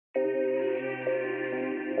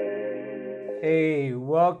Hey,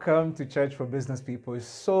 welcome to Church for Business People. It's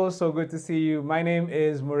so good to see you. My name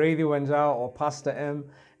is Leonard Mcharo, or Pastor M,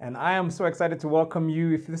 and I am so excited to welcome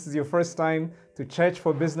you if this is your first time to Church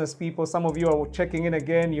for Business People. Some of you are checking in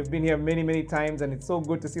again. You've been here many times, and it's so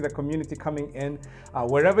good to see the community coming in.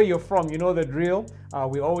 Wherever you're from, you know the drill.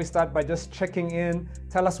 We always start by just checking in.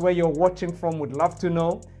 Tell us where you're watching from. We'd love to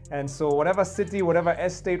know. And so whatever city, whatever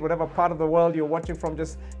estate, whatever part of the world you're watching from,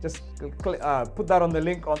 just put that on the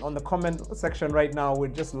link on the comment section right now.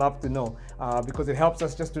 We'd just love to know because it helps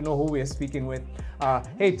us just to know who we're speaking with.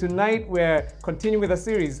 Hey, tonight we're continuing with a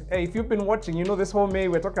series. Hey, if you've been watching, you know this whole May,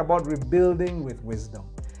 we're talking about rebuilding with wisdom.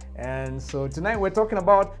 And so tonight we're talking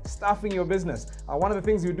about staffing your business. One of the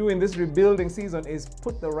things you do in this rebuilding season is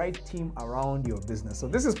put the right team around your business. So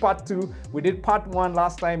this is part 2. We did part 1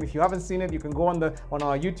 last time. If you haven't seen it, you can go on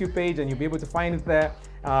our YouTube page and you'll be able to find it there.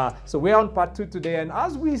 So we're on part 2 today. And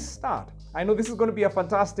as we start, I know this is going to be a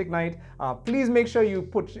fantastic night. Please make sure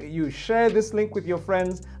you share this link with your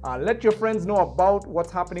friends. Let your friends know about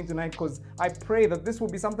what's happening tonight, because I pray that this will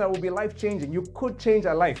be something that will be life-changing. You could change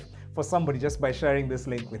a life for somebody just by sharing this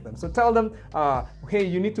link with them. So tell them, hey,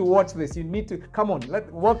 you need to watch this. You need to, come on,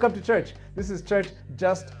 welcome to church. This is church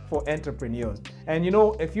just for entrepreneurs. And you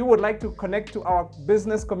know, if you would like to connect to our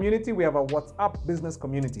business community, we have a WhatsApp business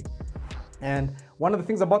community. And one of the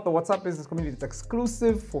things about the WhatsApp business community, it's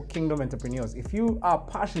exclusive for Kingdom entrepreneurs. If you are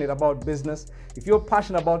passionate about business, if you're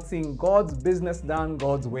passionate about seeing God's business done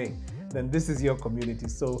God's way, then this is your community.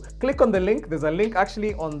 So click on the link. There's a link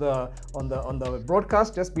actually on the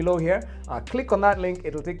broadcast just below here. Click on that link.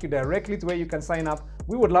 It'll take you directly to where you can sign up.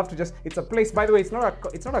 We would love to it's a place, by the way, it's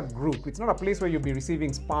not a group. It's not a place where you'll be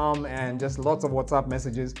receiving spam and just lots of WhatsApp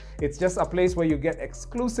messages. It's just a place where you get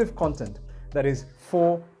exclusive content that is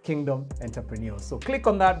for Kingdom entrepreneurs. So click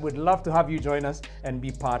on that. We'd love to have you join us and be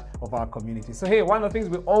part of our community. So hey, one of the things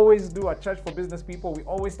we always do at Church for Business People, we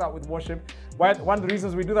always start with worship. One of the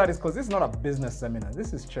reasons we do that is because this is not a business seminar.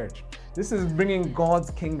 This is church. This is bringing God's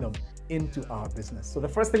kingdom into our business. So the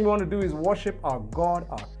first thing we want to do is worship our God,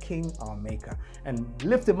 our King, our Maker, and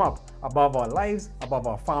lift Him up above our lives, above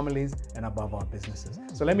our families, and above our businesses.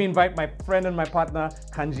 So let me invite my friend and my partner,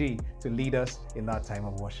 Kanji, to lead us in that time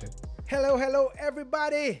of worship. Hello,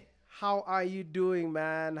 everybody. How are you doing,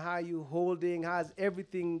 man? How are you holding? How's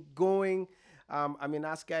everything going?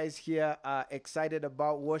 Us guys here are excited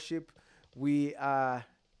about worship. We what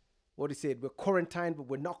do you say? We're quarantined, but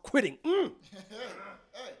we're not quitting.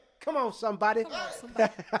 Come on, somebody.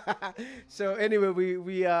 So anyway,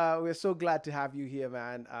 we're so glad to have you here,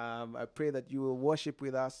 man. I pray that you will worship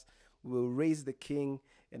with us. We will raise the King,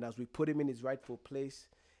 and as we put Him in His rightful place,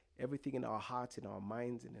 everything in our hearts, in our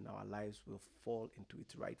minds, and in our lives will fall into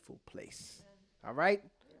its rightful place. All right?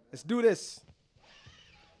 Let's do this.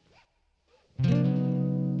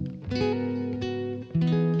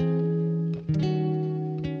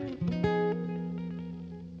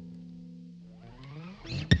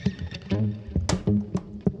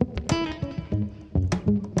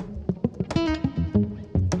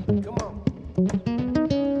 Come on.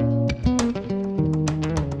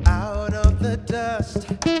 Out of the dust,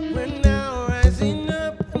 we're now rising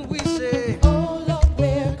up, and we say, Oh Lord,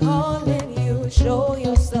 we're calling you, show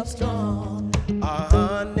yourself strong.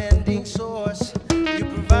 our unending source, you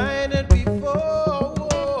provided before.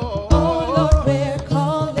 Oh Lord, we're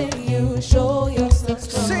calling you, show yourself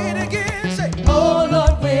strong. Say it again, say, Oh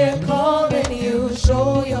Lord, we're calling you,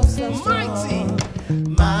 show yourself strong.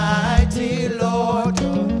 mighty Lord,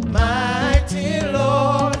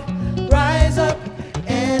 Rise up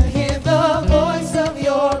and hear the voice of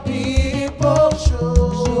your people.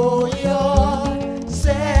 Show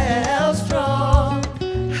yourself strong.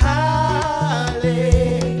 hallelujah.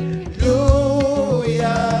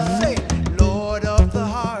 Say, Lord of the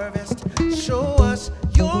harvest, show us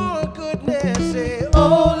your goodness. Say,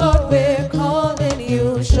 Oh Lord, we're calling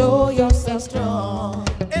you, show yourself strong.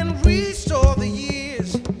 and restore the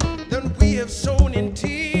years that we have sown in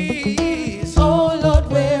tears. Oh Lord,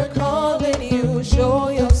 we're calling you, show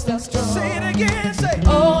yourself strong. Say it again, say,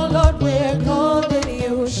 Oh Lord, we're calling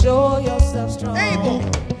you, show yourself strong. able,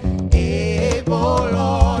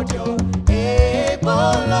 Lord, you're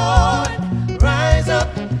able, Lord. Rise up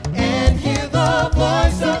and hear the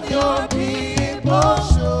voice of your people.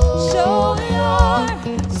 Show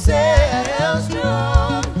yourself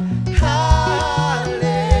strong.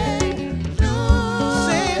 Hallelujah.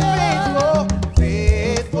 Say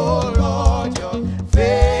faithful, Lord, you're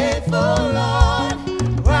Faithful Lord,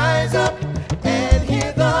 rise up and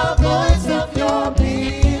hear the voice of your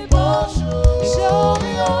people. Show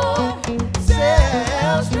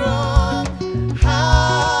yourself strong.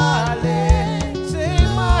 hallelujah.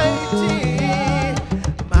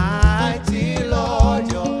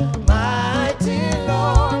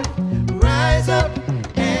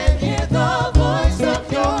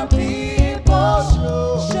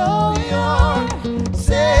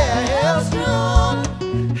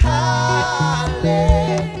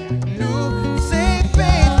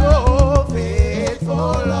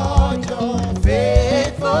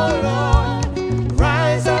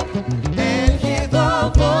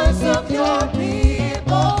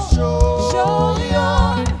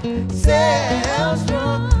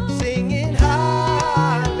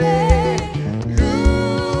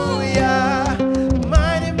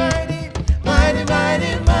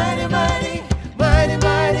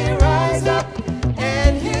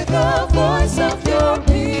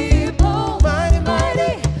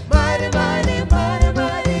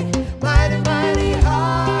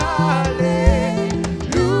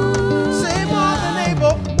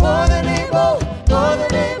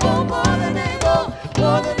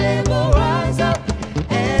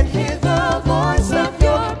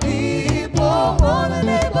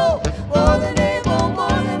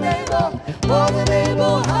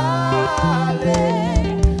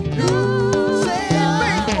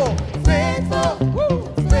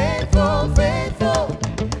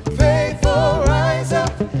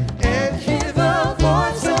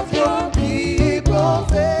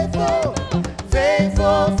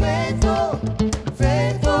 Faithful, faithful,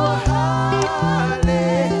 faithful, hallelujah.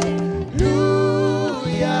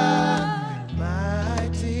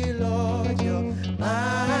 Mighty Lord, you're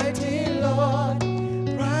mighty Lord.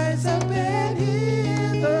 Rise up and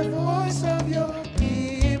hear the voice of your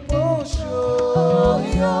people. Show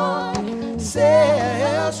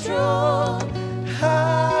yourself strong.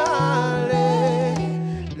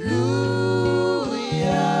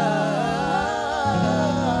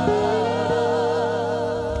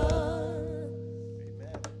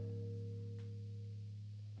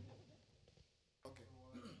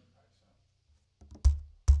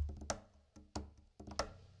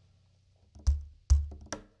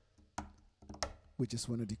 We just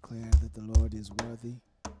want to declare that the Lord is worthy,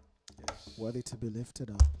 worthy to be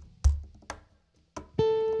lifted up.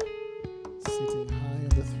 Sitting high on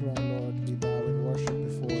the throne, Lord, we bow in worship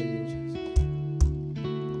before you.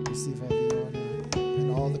 Receive all the honor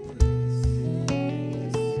and all the praise.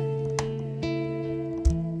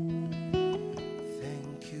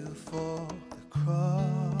 Thank you for the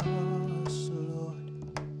cross, Lord.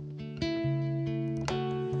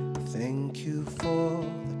 Thank you for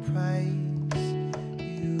the price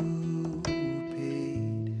you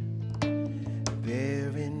paid,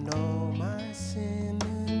 bearing all my sin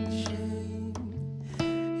and shame.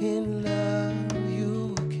 In love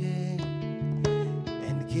you came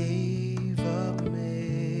and gave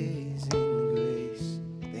amazing grace.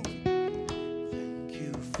 Thank you. Thank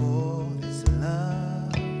you for this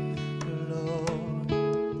love, Lord.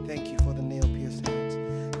 Thank you for the nail-pierced hands.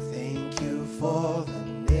 Thank you for the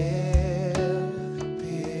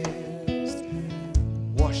nail-pierced.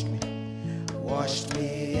 Washed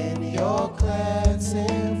me in your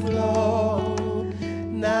cleansing flow.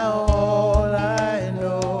 Now all I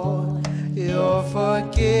know, your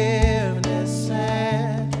forgiveness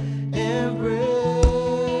and embrace.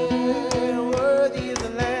 Worthy is the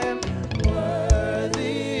Lamb,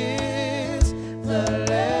 worthy is the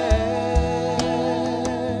Lamb,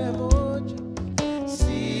 oh,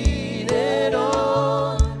 seated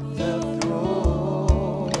on the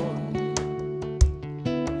throne.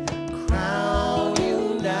 Crown you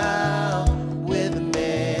now with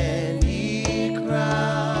many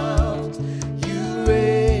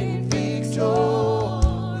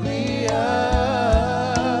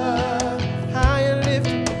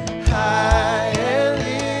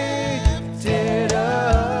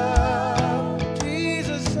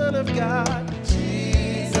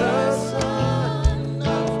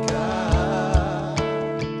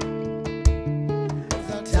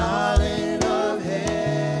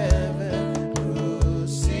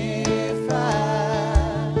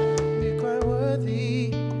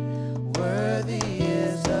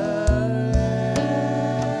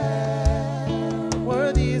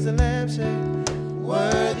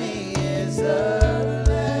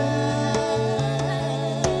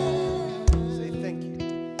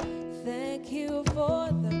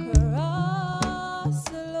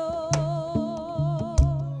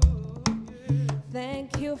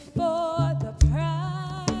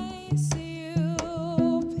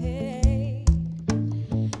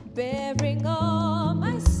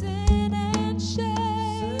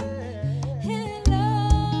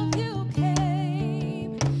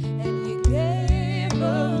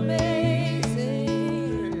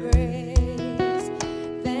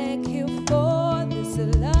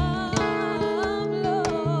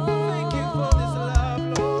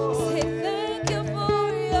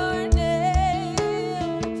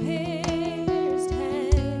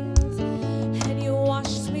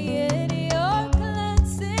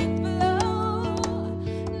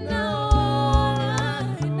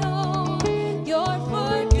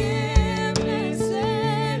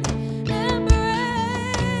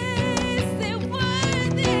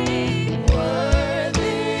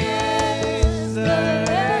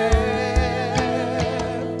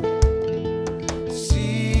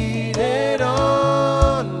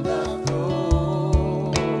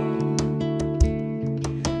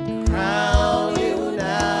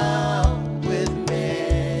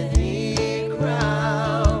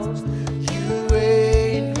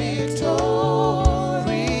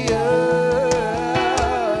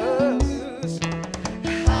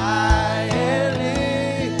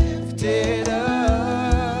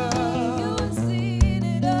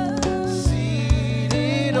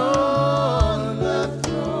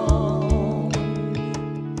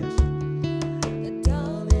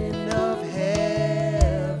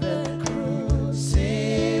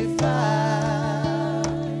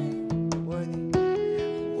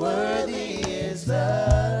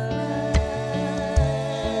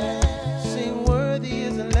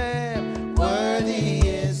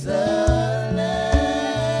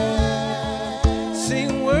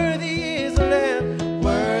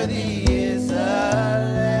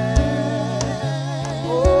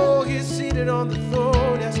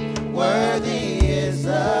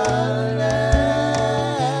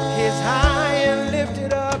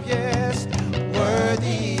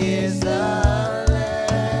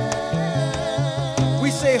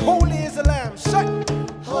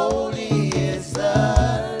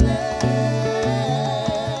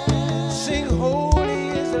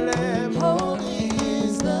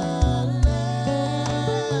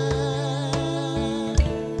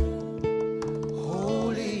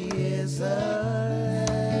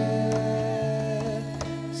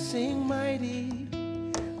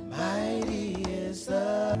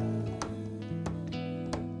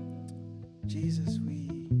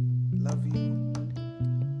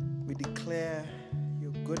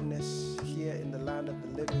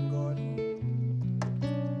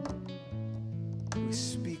We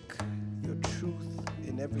speak your truth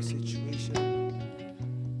in every situation.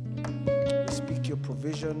 We speak your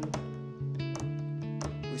provision.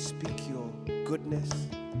 We speak your goodness.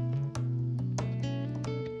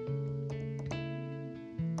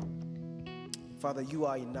 Father, you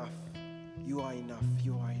are enough. You are enough.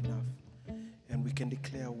 You are enough. And we can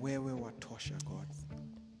declare wewe watosha, God.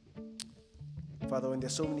 Father, when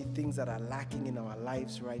there's so many things that are lacking in our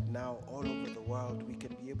lives right now, all over the world, we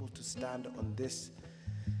can be able to stand on this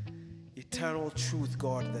eternal truth,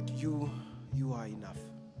 God, that you are enough.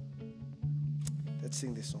 Let's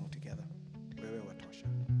sing this song together. Wewe watosha.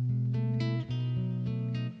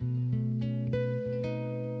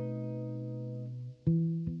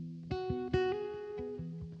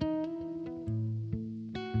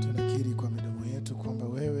 Tunakiri kwa midomo yetu kwamba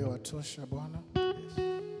wewe watosha Bwana.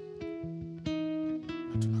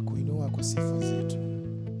 Na tunakuinua kwa sifa zetu.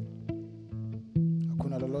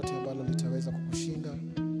 Hakuna lolote ambalo litaweza kukushinda.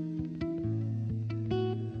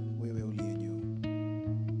 Wewe uliye juu.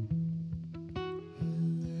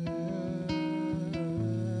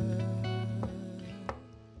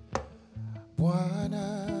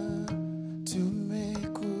 Bwana,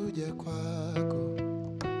 tumekuja kwako.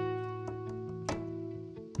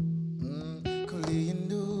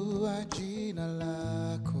 Kuliinua jina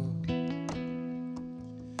lako.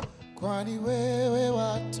 Kwani wewe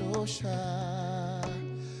watosha.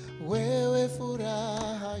 Wewe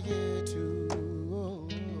furaha yetu.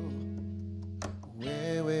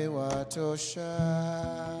 Wewe watosha.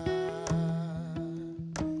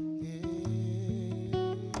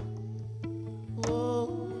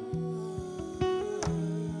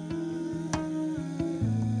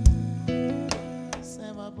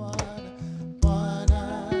 Sema Bwana,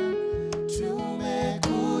 Bwana,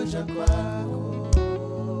 tumekuja kwako.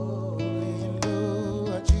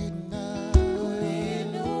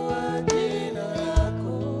 Kuliinua jina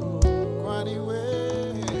lako. Kwani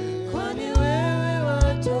wewe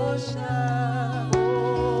watosha.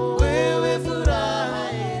 Wewe furaha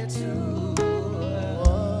yetu.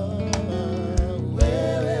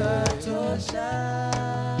 Wewe watosha.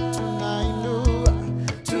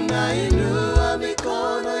 Tunainua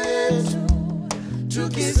mikono yetu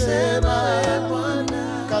tukisema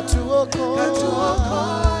Bwana, katuokoa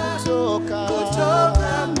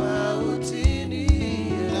kutoka mautini.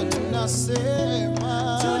 Na tunasema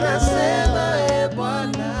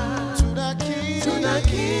Bwana,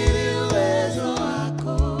 tunakiri uwezo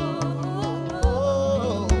wako.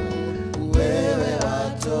 Wewe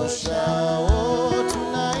watosha.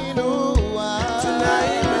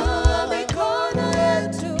 Tunainua mikono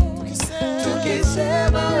yetu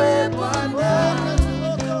tukisema Bwana,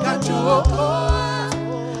 katuokoa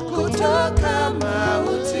kutoka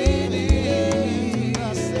mautini.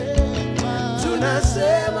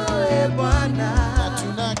 Tunasema Bwana,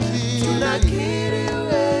 tunakiri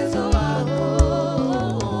uwezo wako.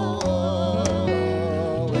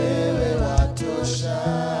 Wewe watosha.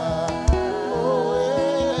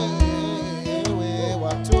 Wewe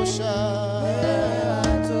watosha.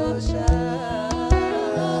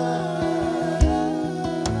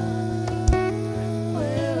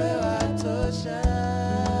 Wewe watosha.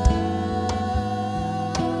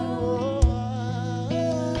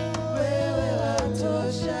 Wewe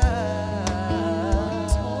watosha.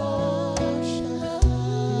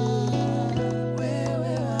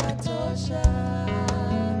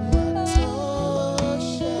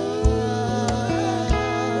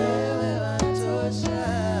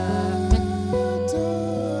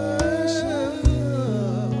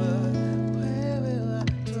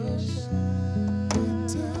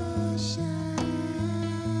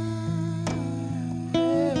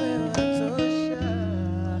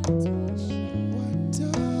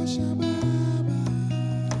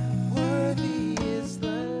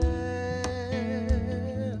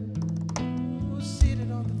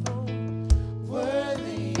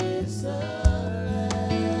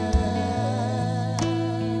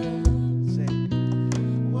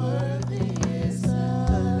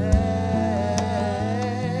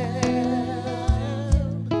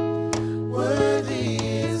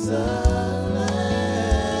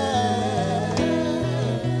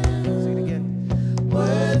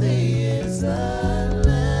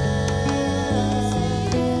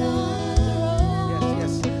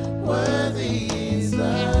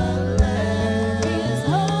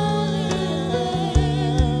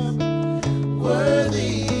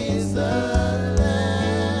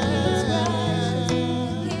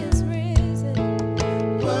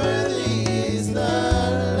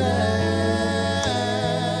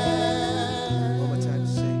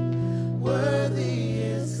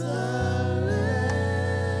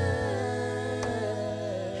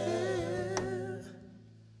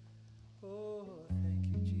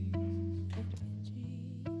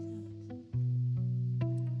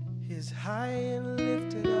 high and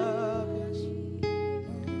lifted up. Yes.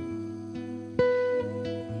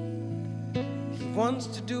 He wants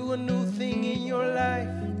to do a new thing in your life.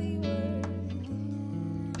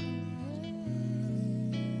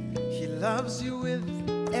 He loves you with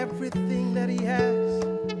everything that he has.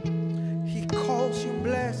 He calls you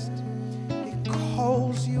blessed. He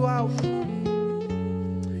calls you out.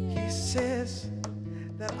 He says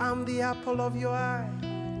that I'm the apple of your eye.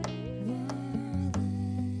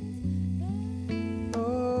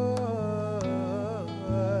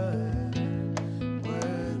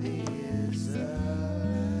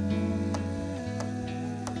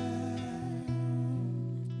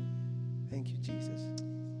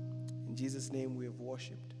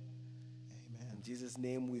 Worshipped. Amen. In Jesus'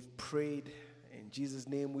 name we've prayed. In Jesus'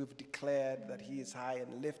 name we've declared that he is high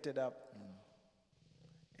and lifted up.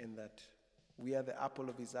 And that we are the apple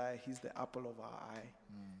of his eye. He's the apple of our eye.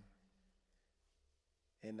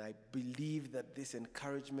 And I believe that this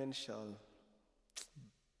encouragement shall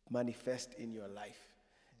manifest in your life.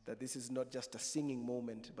 That this is not just a singing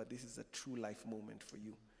moment, but this is a true life moment for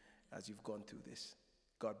you as you've gone through this.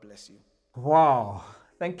 God bless you. Wow.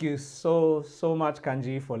 Thank you so much,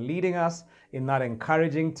 Kanji, for leading us in that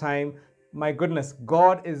encouraging time. My goodness,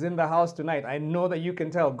 God is in the house tonight. I know that you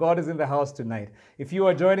can tell God is in the house tonight. If you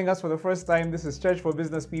are joining us for the first time, this is Church for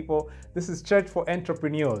Business People. This is Church for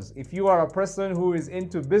Entrepreneurs. If you are a person who is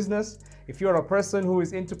into business, if you're a person who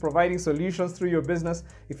is into providing solutions through your business,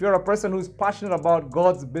 if you're a person who's passionate about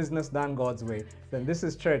God's business done God's way, then this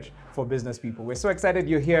is Church for Business People. We're so excited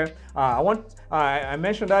you're here. I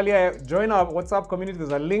mentioned earlier, join our WhatsApp community.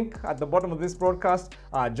 There's a link at the bottom of this broadcast.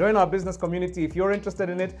 Join our business community if you're interested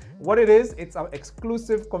in it. What it is, it's an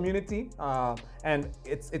exclusive community, and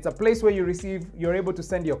it's a place where you're able to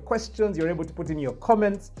send your questions, you're able to put in your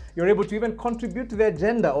comments, you're able to even contribute to the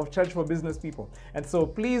agenda of Church for Business People. And so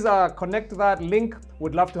please connect to that link.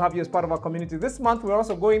 We'd love to have you as part of our community. This month, we're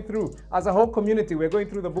also going through, as a whole community, we're going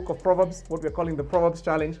through the book of Proverbs, what we're calling the Proverbs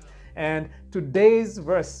Challenge. And today's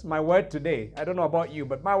verse, my word today, I don't know about you,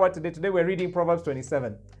 but my word today we're reading Proverbs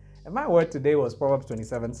 27. And my word today was Proverbs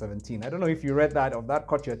 27:17. I don't know if you read that, or if that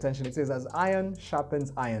caught your attention. It says, as iron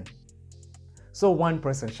sharpens iron, so one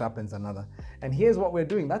person sharpens another. And here's what we're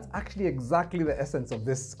doing. That's actually exactly the essence of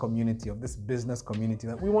this community, of this business community,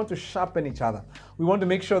 that we want to sharpen each other. We want to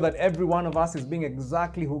make sure that every one of us is being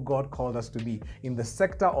exactly who God called us to be in the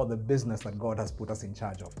sector or the business that God has put us in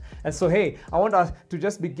charge of. And so, hey, I want us to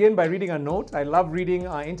just begin by reading a note. I love reading,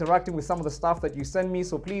 interacting with some of the stuff that you send me.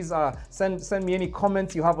 So please send me any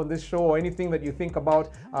comments you have on this show or anything that you think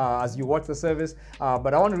about as you watch the service.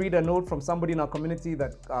 But I want to read a note from somebody in our community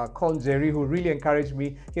that called Jerry, who really encouraged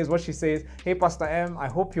me. Here's what she says. Hey, Pastor M, I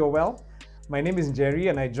hope you're well. My name is Jerry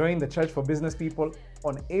and I joined the Church for Business People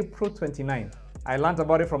on April 29th. I learned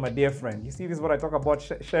about it from a dear friend. You see, this is what I talk about,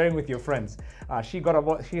 sharing with your friends. She heard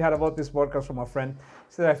about this podcast from a friend.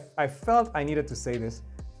 She said, I felt I needed to say this.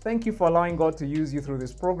 Thank you for allowing God to use you through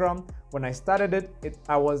this program. When I started it,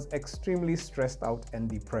 I was extremely stressed out and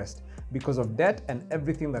depressed because of debt and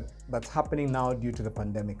everything that's happening now due to the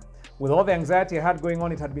pandemic. With all the anxiety I had going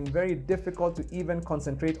on, it had been very difficult to even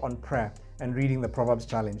concentrate on prayer and reading the Proverbs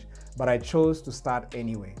Challenge, but I chose to start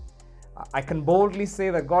anyway. I can boldly say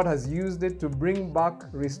that God has used it to bring back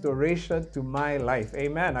restoration to my life.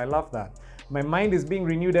 Amen. I love that. My mind is being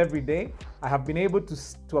renewed every day. I have been able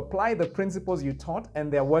to apply the principles you taught,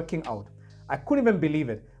 and they're working out. I couldn't even believe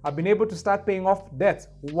it. I've been able to start paying off debts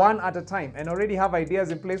one at a time and already have ideas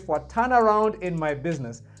in place for a turnaround in my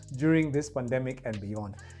business during this pandemic and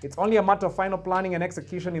beyond. It's only a matter of final planning and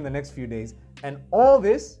execution in the next few days. And all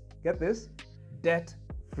this, get this,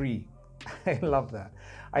 debt-free. I love that.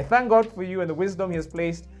 I thank God for you and the wisdom He has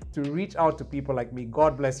placed to reach out to people like me.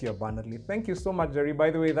 God bless you abundantly. Thank you so much, Jerry. By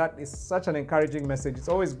the way, that is such an encouraging message. It's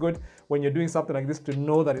always good when you're doing something like this to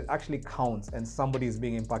know that it actually counts and somebody is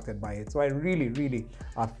being impacted by it. So I really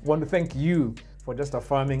want to thank you for just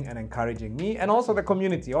affirming and encouraging me and also the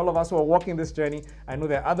community, all of us who are walking this journey. I know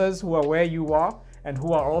there are others who are where you are and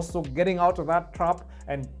who are also getting out of that trap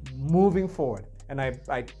and moving forward. And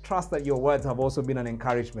I trust that your words have also been an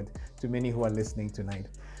encouragement to many who are listening tonight.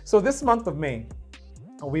 So this month of May,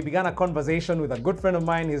 we began a conversation with a good friend of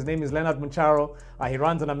mine. His name is Leonard Mcharo. He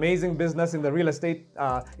runs an amazing business in the real estate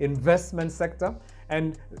investment sector.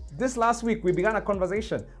 And this last week, we began a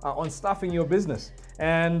conversation on staffing your business.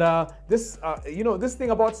 And this thing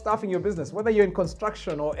about staffing your business, whether you're in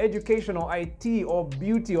construction or education or IT or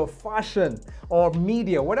beauty or fashion or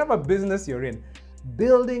media, whatever business you're in,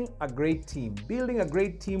 building a great team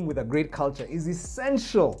with a great culture is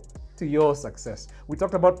essential to your success. We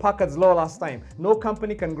talked about Packard's Law last time. No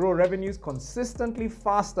company can grow revenues consistently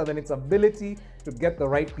faster than its ability to get the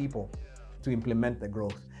right people to implement the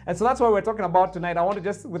growth. And so that's what we're talking about tonight. I want to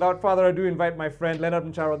just, without further ado, invite my friend Leonard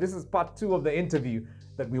Mcharo. This is part 2 of the interview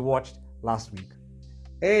that we watched last week.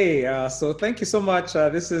 Hey, so thank you so much.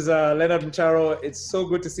 This is Leonard Mcharo. It's so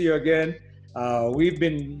good to see you again. We've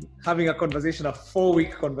been having a conversation, a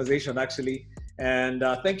 4-week conversation actually. And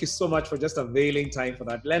thank you so much for just availing time for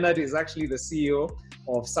that. Leonard is actually the CEO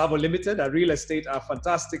of Tsavo Ltd, a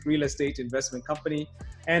fantastic real estate investment company.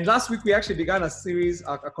 And last week we actually began a series,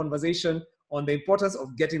 a conversation on the importance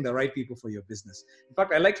of getting the right people for your business. In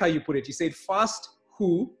fact, I liked how you put it. You said first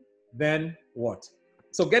who, then what.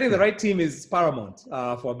 So getting the right team is paramount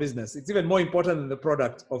for a business. It's even more important than the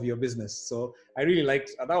product of your business. So I really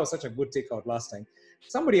liked, that was such a good takeout last time.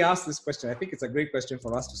 Somebody asked this question. I think it's a great question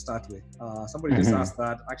for us to start with. Somebody just asked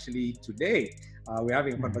that actually today. We're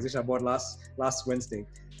having a conversation about last Wednesday.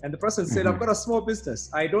 And the person said, I've got a small business.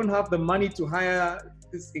 I don't have the money to hire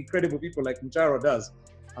these incredible people like Mcharo does.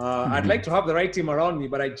 I'd like to have the right team around me,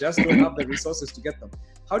 but I just don't have the resources to get them.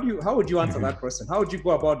 How would you answer that person? How would you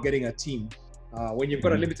go about getting a team when you've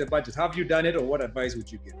got a limited budget? Have you done it, or what advice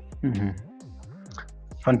would you give?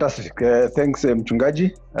 Fantastic. Thanks,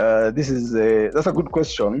 Mchungaji. That's a good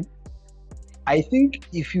question. I think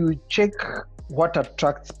if you check what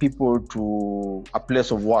attracts people to a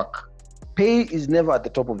place of work, pay is never at the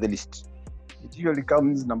top of the list. It usually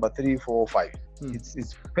comes number 3, 4, 5.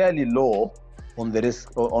 It's fairly low on the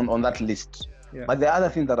risk on that list. Yeah. But there are other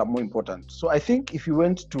things that are more important. So I think if you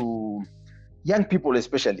went to young people,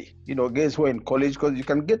 especially, guys who are in college, because you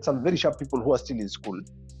can get some very sharp people who are still in school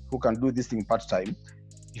who can do this thing part-time.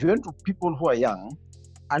 If you went to people who are young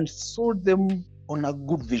and sold them on a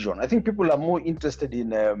good vision, I think people are more interested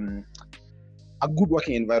in a good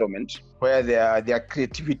working environment where their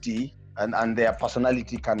creativity and their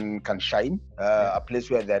personality can shine, a place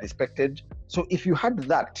where they're respected. So if you had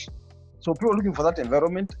that, so people are looking for that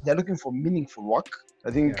environment, they're looking for meaningful work.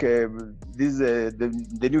 I think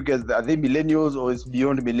the new guys, are they millennials or it's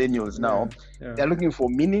beyond millennials now? Yeah. They're looking for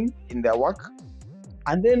meaning in their work.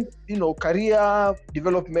 And then, career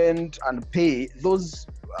development and pay, those,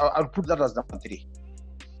 I'll put that as number 3.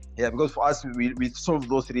 Yeah, because for us, we solve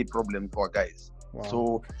those 3 problems for guys. Wow.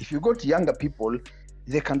 So if you got younger people,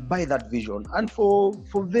 they can buy that vision, and for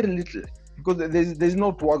very little, because there's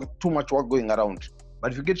not too much work going around.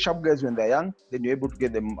 But if you get sharp guys when they're young, then you're able to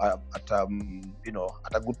get them at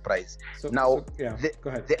a good price. Go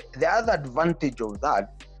ahead. The other advantage of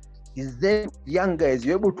that is then young guys,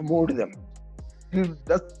 you're able to mold them.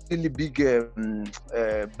 That's really big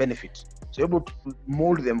benefit. So you're able to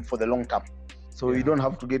mold them for the long term. So you don't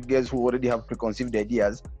have to get guys who already have preconceived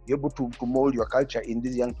ideas. You're able to mold your culture in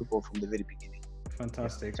these young people from the very beginning.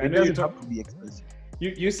 Fantastic. So it doesn't have to be expensive.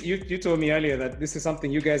 You told me earlier that this is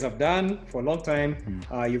something you guys have done for a long time.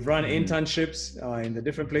 You've run internships in the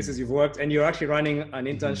different places you've worked, and you're actually running an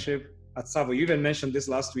internship at Tsavo. You even mentioned this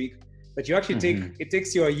last week, that you actually it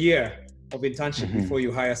takes you a year of internship before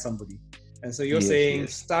you hire somebody. And so you're saying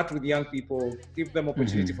start with young people, give them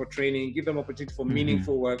opportunity for training, give them opportunity for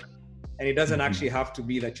meaningful work. And it doesn't actually have to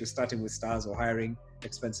be that you're starting with stars or hiring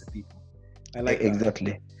expensive people. I like that.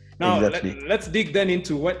 Exactly. Now, let's dig then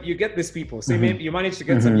into what you get these people. Say maybe you managed to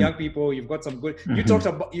get some young people, you've got some good, you talked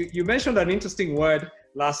about, you mentioned an interesting word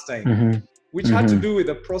last time, which had to do with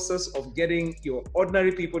the process of getting your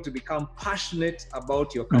ordinary people to become passionate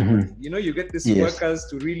about your company. You get these workers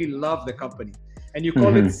to really love the company. And you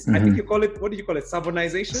call it, I think you call it, what do you call it?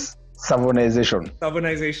 Savonization?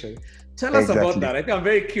 Savonization. Tell us about that. I think I'm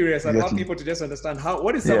very curious. I want people to just understand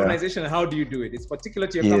what is Savonization and how do you do it? It's particular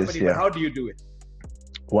to your company, but how do you do it?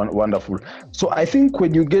 Wonderful. So I think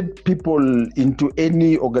when you get people into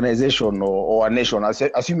any organization or a nation,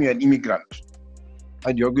 assume you're an immigrant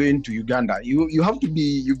and you're going to Uganda, you have to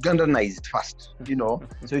be Ugandanized first,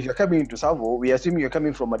 So if you're coming into Tsavo, we assume you're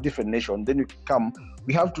coming from a different nation. Then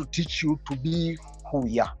we have to teach you to be who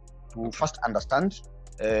we are, to first understand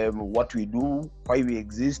what we do, why we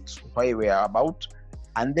exist, why we are about,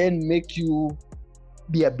 and then make you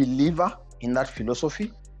be a believer in that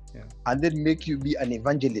philosophy. And then make you be an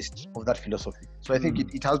evangelist of that philosophy. So I think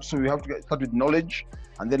it has to, we have to start with knowledge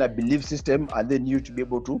and then a belief system, and then you to be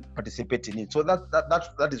able to participate in it. So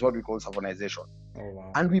that is what we call Savonization. Oh,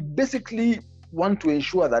 wow. And we basically want to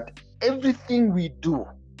ensure that everything we do,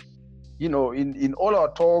 in all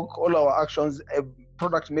our talk, all our actions,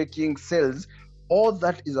 product making, sales, all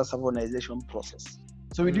that is a Savonization process.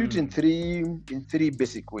 So we do it in three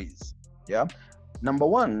basic ways. Yeah. Number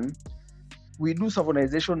one, we do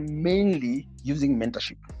Savonization mainly using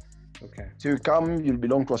mentorship. Okay. So you come, you'll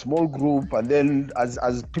belong to a small group, and then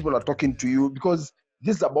as people are talking to you, because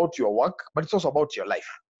this is about your work, but it's also about your life,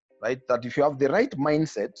 right? That if you have the right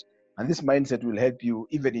mindset, and this mindset will help you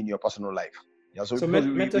even in your personal life. Yeah. So, So because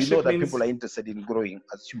we know mentorship that means, people are interested in growing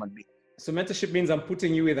as human beings. so mentorship means I'm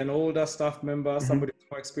putting you with an older staff member, somebody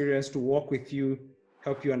with more experience, to walk with you,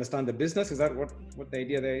 help you understand the business. Is that what the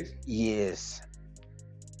idea there is? Yes.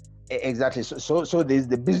 Exactly. So there's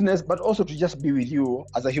the business, but also to just be with you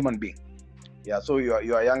as a human being. Yeah. So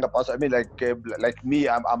you're a younger person. I mean, like me,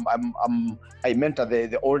 I mentor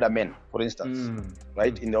the older men, for instance,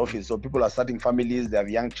 right, in the office. So people are starting families, they have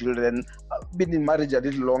young children, been in marriage a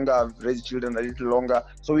little longer, have raised children a little longer.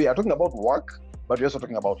 So we are talking about work, but we're also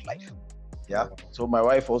talking about life. Yeah. So my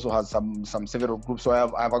wife also has some several groups. So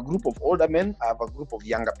I have a group of older men, I have a group of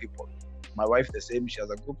younger people. My wife the same, she has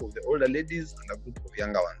a group of the older ladies and a group of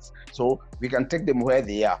younger ones. So we can take them where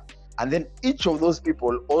they are. And then each of those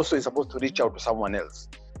people also is supposed to reach out to someone else.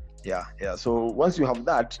 Yeah. So once you have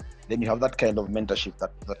that, then you have that kind of mentorship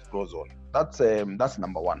that goes on. That's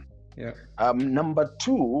number one. Yeah. Number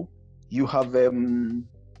two, you have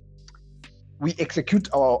we execute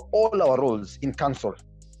all our roles in council.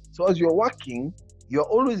 So as you're working, you're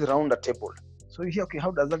always around a table. So you hear, okay,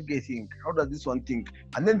 how does that guy think? How does this one think?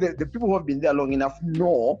 And then the people who have been there long enough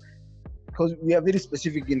know, because we are very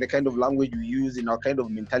specific in the kind of language we use, in our kind of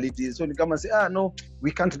mentality. So when you come and say, no,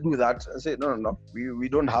 we can't do that. I say, no, we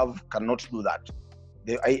cannot do that.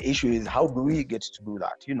 The issue is, how do we get to do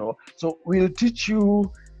that? So we'll teach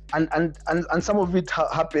you, and some of it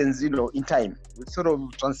happens, in time. We sort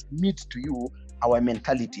of transmit to you our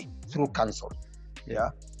mentality through counsel.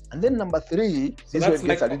 Yeah. And then number three, so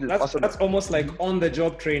that's almost like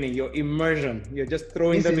on-the-job training, your immersion. You're just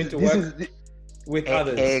throwing them into work with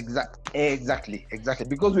others. Exactly.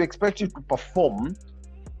 Because we expect you to perform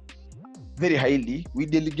very highly. We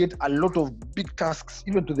delegate a lot of big tasks,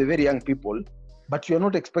 even to the very young people, but you're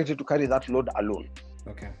not expected to carry that load alone.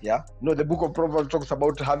 Okay. Yeah. The book of Proverbs talks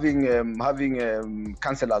about having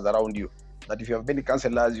counselors around you. That if you have many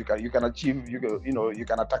counselors, you can achieve. You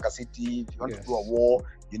can attack a city. If you want to do a war,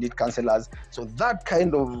 you need counselors. So that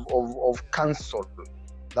kind of counsel,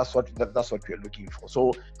 that's what we're looking for.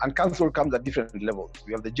 So, and counsel comes at different levels.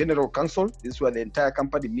 We have the general counsel. This is where the entire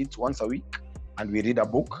company meets once a week, and we read a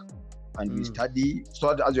book, and we study. So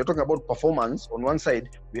as you're talking about performance, on one side,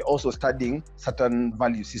 we're also studying certain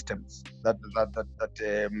value systems that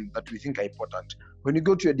we think are important. When you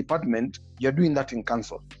go to your department, you're doing that in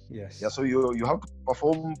council. Yes. Yeah. So you have to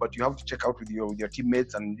perform, but you have to check out with your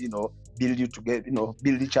teammates and build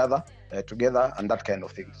each other together and that kind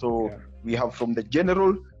of thing. So we have from the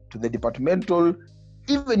general to the departmental,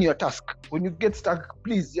 even your task. When you get stuck,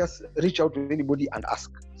 please just reach out to anybody and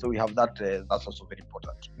ask. So we have that. That's also very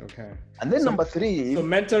important. Okay. And then number three. So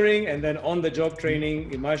mentoring, and then on-the-job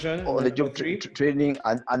training, immersion. On-the-job training,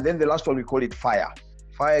 and then the last one we call it FIRE.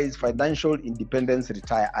 FIRE is financial independence,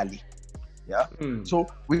 retire early. Yeah. So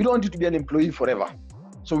we don't want you to be an employee forever.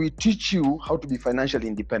 So we teach you how to be financially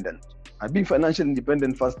independent. And being financially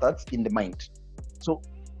independent first starts in the mind. So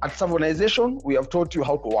at Savonization, we have taught you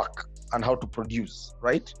how to work and how to produce,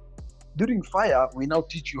 right? During FIRE, we now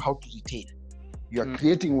teach you how to retain. You are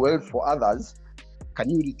creating wealth for others. Can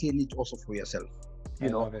you retain it also for yourself?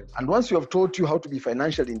 And once you have taught you how to be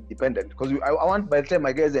financially independent, because I want, by the time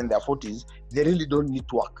my guys are in their 40s, they really don't need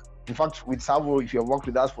to work. In fact, with Tsavo, if you have worked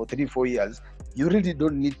with us for 3-4 years, you really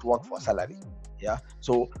don't need to work for a salary. Yeah.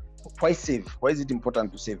 So why save? Why is it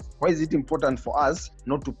important to save? Why is it important for us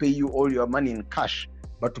not to pay you all your money in cash,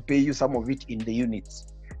 but to pay you some of it in the units?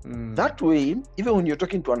 That way, even when you're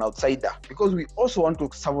talking to an outsider, because we also want to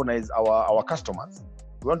Savonize our customers.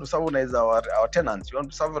 We want to Savonize our tenants. We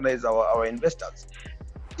want to Savonize our investors.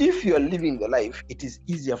 If you are living the life, it is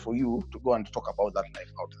easier for you to go and talk about that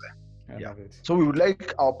life out there. I love it. So we would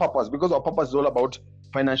like our purpose, because our purpose is all about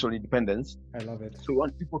financial independence. I love it. So we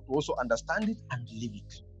want people to also understand it and live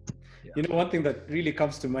it. Yeah. One thing that really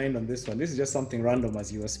comes to mind on this one, this is just something random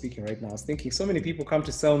as you were speaking right now. I was thinking, so many people come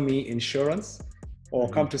to sell me insurance or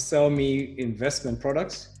come to sell me investment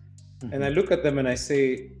products. And I look at them and I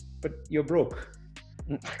say, but you're broke.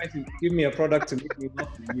 Give me a product to make me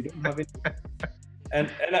wealthy. You don't have it.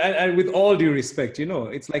 And with all due respect,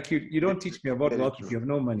 it's like you don't teach me about wealth if you have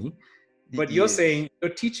no money. But you're saying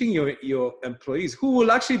you're teaching your employees who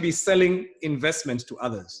will actually be selling investments to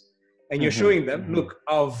others. And you're showing them, look,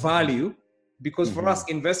 our value, because for us,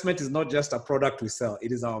 investment is not just a product we sell,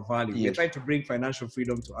 it is our value. We're trying to bring financial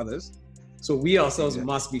freedom to others. So we ourselves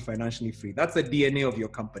must be financially free. That's the DNA of your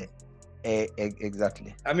company.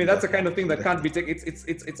 Exactly. I mean, that's the kind of thing that can't be taken.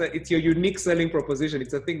 It's your unique selling proposition.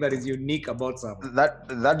 It's a thing that is unique about Tsavo.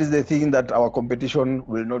 That is the thing that our competition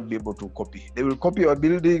will not be able to copy. They will copy our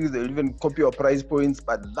buildings, they will even copy our price points,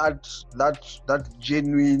 but that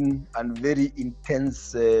genuine and very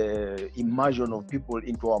intense immersion of people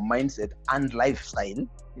into our mindset and lifestyle.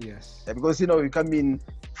 Yes. Because you come in,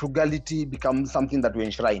 frugality becomes something that we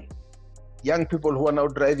enshrine. Young people who are now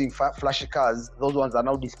driving flashy cars, those ones are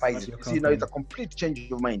now despised. You see, now it's a complete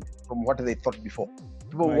change of mind from what they thought before.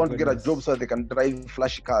 People want to get a job so they can drive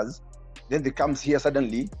flashy cars. Then they comes here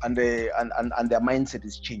suddenly, and their mindset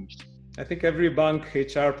is changed. I think every bank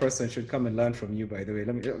HR person should come and learn from you. By the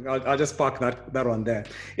way, I'll just park that one there.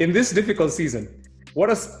 In this difficult season,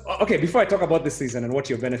 before I talk about this season and what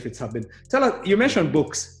your benefits have been, tell us. You mentioned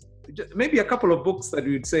books. Maybe a couple of books that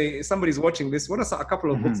you'd say, if somebody's watching this, what are a couple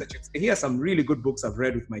of books that you'd say, here are some really good books I've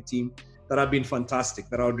read with my team that have been fantastic,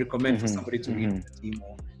 that I would recommend for somebody to read with the team,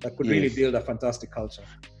 or that could really build a fantastic culture?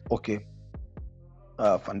 Okay.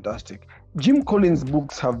 Fantastic. Jim Collins'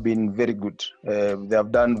 books have been very good. They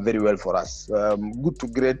have done very well for us. Good to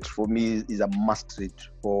Great for me is a must read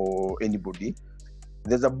for anybody.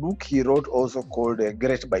 There's a book he wrote also called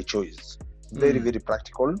Great by Choice. Very, very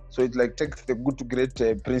practical. So it takes the Good to Great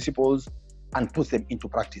principles and puts them into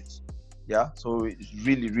practice. Yeah. So it's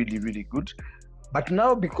really, really, really good. But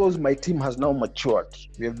now, because my team has now matured,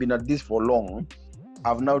 we have been at this for long,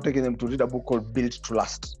 I've now taken them to read a book called Built to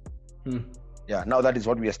Last. Yeah. Now that is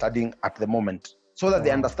what we are studying at the moment, so that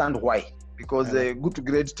they understand why. Because Good to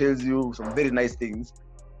Great tells you some very nice things,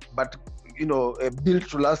 but Built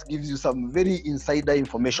to Last gives you some very insider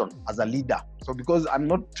information as a leader. So because I'm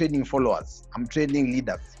not training followers, I'm training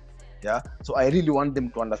leaders. Yeah. So I really want them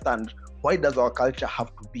to understand, why does our culture have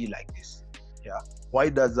to be like this? Yeah. Why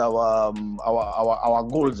does our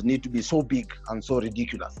goals need to be so big and so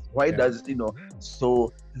ridiculous? Why does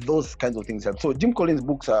so those kinds of things help. So Jim Collins'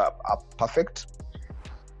 books are perfect.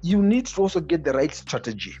 You need to also get the right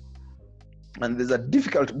strategy. And there's a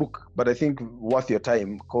difficult book, but I think worth your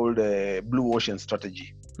time, called Blue Ocean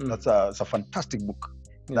Strategy. That's a fantastic book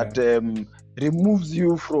that removes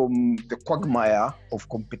you from the quagmire of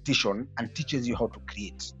competition and teaches you how to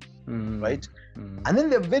create. Right? And then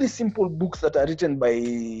there are very simple books that are written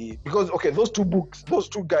because those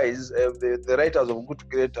two guys, the writers of Good to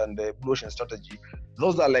Great and Blue Ocean Strategy,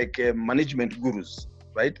 those are like management gurus,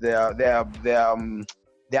 right? They are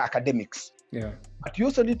academics. Yeah. But you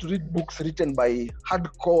also need to read books written by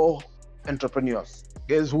hardcore entrepreneurs,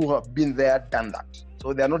 guys who have been there, done that.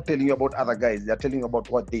 So they are not telling you about other guys, they are telling you about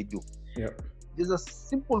what they do. Yeah. There's a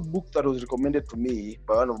simple book that was recommended to me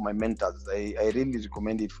by one of my mentors. I really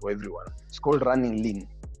recommend it for everyone. It's called Running Lean.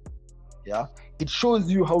 Yeah. It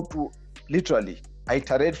shows you how to literally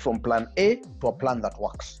iterate from plan A to a plan that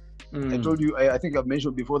works. I told you, I think I've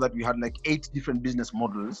mentioned before that we had 8 different business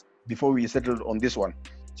models before we settled on this one.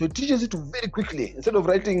 So it teaches you to very quickly, instead of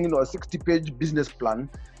writing, a 60-page business plan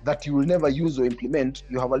that you will never use or implement,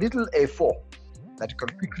 you have a little A4 that you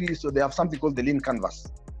can quickly, so they have something called the lean canvas.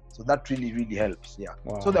 So that really, really helps. Yeah.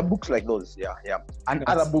 Wow. So there are books like those. Yeah. And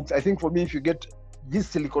other books, I think for me, if you get these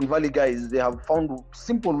Silicon Valley guys, they have found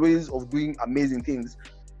simple ways of doing amazing things,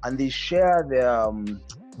 and they share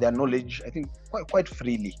their knowledge, I think, quite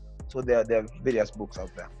freely. So there are various books out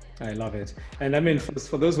there. I love it. And I mean,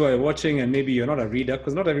 for those who are watching and maybe you're not a reader,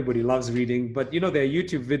 because not everybody loves reading, but there are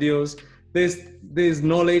YouTube videos, there's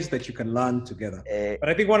knowledge that you can learn together. But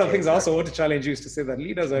I think one of the things I also want to challenge you is to say that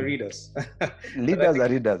leaders are readers. Leaders are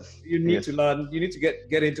readers. You need to learn, you need to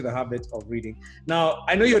get into the habit of reading. Now,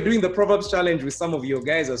 I know you're doing the Proverbs challenge with some of your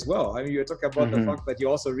guys as well. I mean, you're talking about the fact that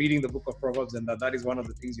you're also reading the book of Proverbs, and that is one of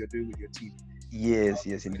the things you're doing with your team. Yes,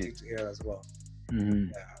 indeed. To hear as well.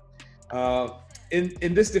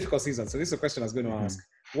 In this difficult season, so this is a question I was going to ask.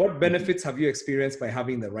 What benefits have you experienced by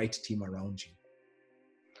having the right team around you?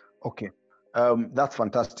 Okay, that's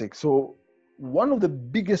fantastic. So one of the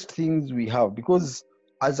biggest things we have, because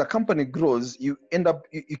as a company grows, you end up,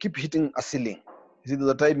 you keep hitting a ceiling. You see, there's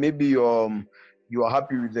a time maybe you are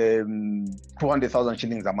happy with 200,000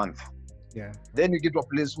 shillings a month. Yeah. Then you get to a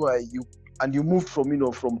place where you move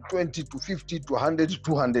from 20 to 50 to 100 to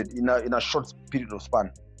 200 in a short period of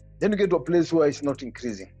span. Then you get to a place where it's not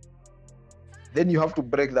increasing. Then you have to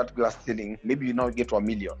break that glass ceiling. Maybe you now get to 1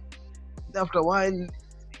 million. After a while,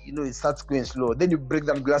 it starts going slow. Then you break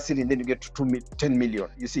that glass ceiling, then you get to 10 million,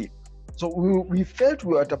 you see. So we felt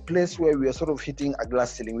we were at a place where we are sort of hitting a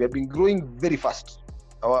glass ceiling. We have been growing very fast.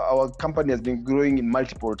 Our company has been growing in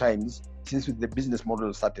multiple times since the business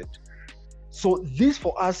model started. So this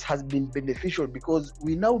for us has been beneficial because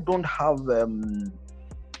we now don't have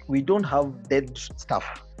dead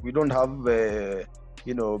staff. We don't have,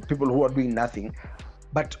 people who are doing nothing.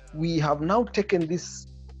 But we have now taken this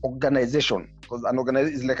organization, because an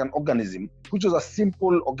organization is like an organism, which was a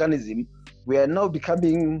simple organism. We are now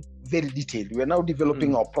becoming very detailed. We are now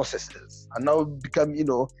developing our processes and now become,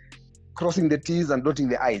 crossing the T's and dotting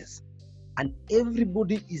the I's. And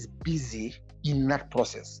everybody is busy in that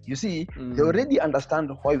process. You see, they already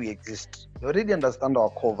understand why we exist. They already understand our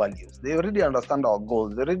core values. They already understand our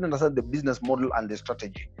goals. They already understand the business model and the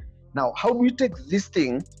strategy. Now, how do we take this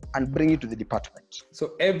thing and bring it to the department?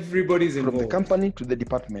 So everybody's involved. From the company to the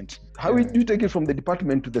department. How do you take it from the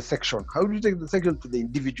department to the section? How do you take the section to the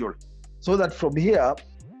individual? So that from here,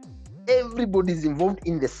 everybody is involved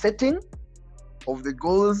in the setting of the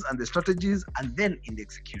goals and the strategies, and then in the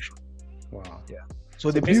execution. Wow. Yeah. So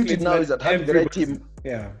the beauty now is that having the right team.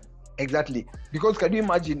 Yeah. Exactly. Because can you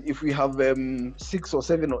imagine if we have 6 or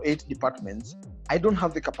 7 or 8 departments, I don't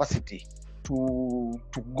have the capacity to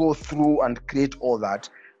go through and create all that.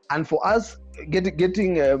 And for us,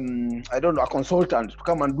 getting a consultant to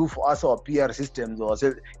come and do for us our PR systems,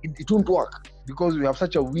 it won't work, because we have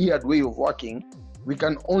such a weird way of working. We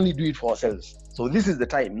can only do it for ourselves. So this is the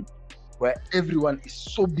time where everyone is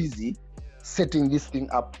so busy setting this thing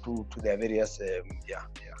up to their various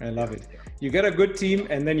I love it. You get a good team,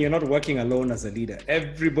 and then you're not working alone as a leader.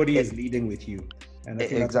 Everybody is leading with you. And I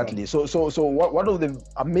think exactly. So one of the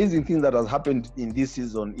amazing things that has happened in this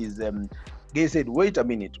season is they said, wait a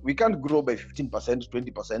minute, we can't grow by 15%,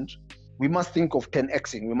 20%. We must think of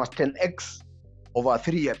 10xing. We must 10x over a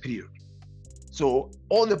 3-year period. So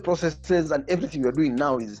all the processes and everything we're doing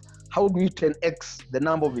now is, how do we 10x the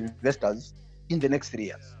number of investors in the next 3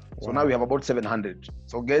 years? Wow. So now we have about 700.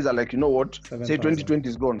 So guys are like, you know what? 7, say 2020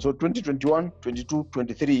 is gone. So 2021, 22,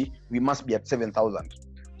 23, we must be at 7,000.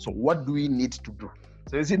 So what do we need to do?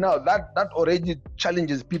 So you see now that already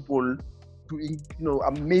challenges people to,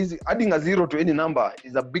 amazing. Adding a 0 to any number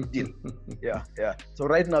is a big deal. Yeah. So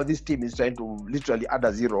right now this team is trying to literally add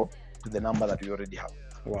a 0 to the number that we already have.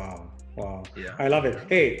 Wow. Yeah. I love it.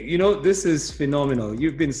 Hey, this is phenomenal.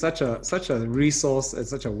 You've been such a resource and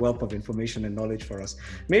such a wealth of information and knowledge for us.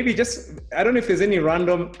 Maybe I don't know if there's any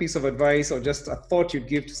random piece of advice or just a thought you'd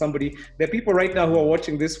give to somebody. There are people right now who are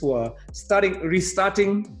watching this who are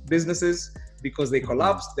restarting businesses because they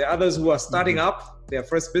collapsed. There are others who are starting up their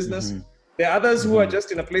first business. There are others who are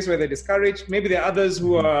just in a place where they're discouraged. Maybe there are others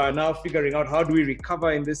who are now figuring out, how do we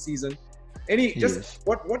recover in this season?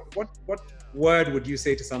 What word would you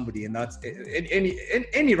say to somebody? And that's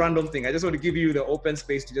any random thing. I just want to give you the open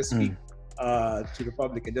space to just speak to the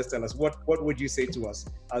public and just tell us what would you say to us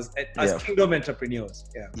as Kingdom entrepreneurs?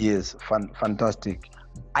 Yeah. Yes, fantastic.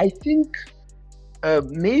 I think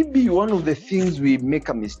maybe one of the things we make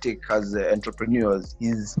a mistake as entrepreneurs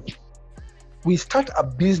is we start a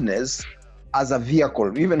business as a vehicle.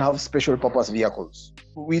 We even have special purpose vehicles.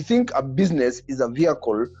 We think a business is a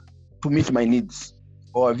vehicle to meet my needs,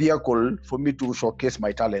 or a vehicle for me to showcase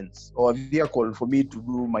my talents, or a vehicle for me to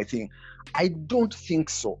do my thing. I don't think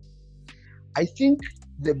so. I think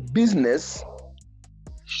the business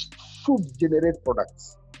should generate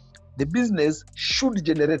products. The business should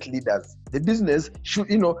generate leaders. The business should,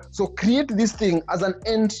 so create this thing as an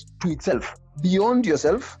end to itself, beyond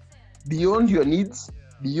yourself, beyond your needs,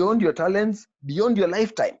 beyond your talents, beyond your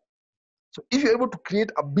lifetime. So if you're able to create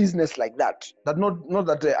a business like that not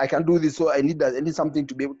that I can do this, so I need something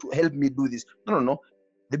to be able to help me do this. No.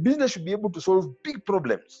 The business should be able to solve big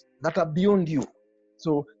problems that are beyond you.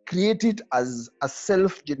 So create it as a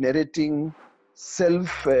self-generating,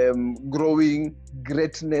 self-growing,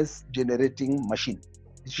 greatness-generating machine.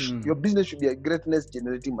 Your business should be a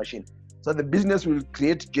greatness-generating machine. So the business will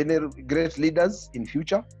create great leaders in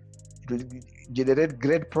future. It will generate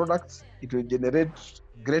great products. It will generate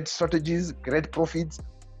great strategies, great profits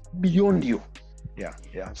beyond you. Yeah.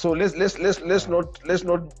 So let's not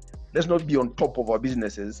be on top of our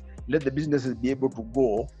businesses. Let the businesses be able to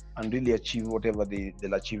go and really achieve whatever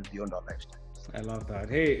they'll achieve beyond our lifetime. I love that.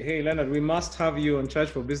 Hey, Leonard, we must have you on Church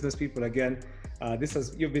for Business People again.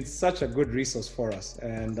 You've been such a good resource for us,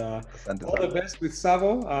 and all the best with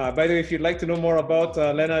Tsavo. By the way, if you'd like to know more about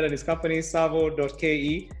Leonard and his company,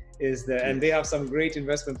 Tsavo.ke and they have some great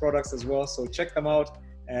investment products as well. So check them out.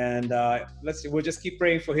 And we'll just keep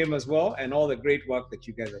praying for him as well, and all the great work that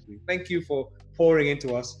you guys are doing. Thank you for pouring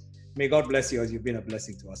into us. May God bless you, as you've been a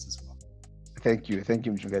blessing to us as well. Thank you,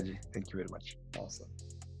 Mchungaji. Thank you very much. Awesome.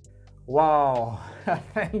 Wow.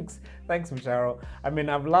 Thanks, Mcharo. I mean,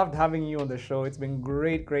 I've loved having you on the show. It's been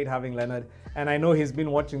great having Leonard. And I know he's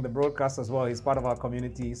been watching the broadcast as well. He's part of our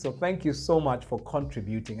community. So thank you so much for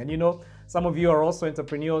contributing. And you know, some of you are also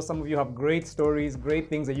entrepreneurs. Some of you have great stories, great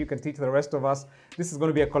things that you can teach the rest of us. This is going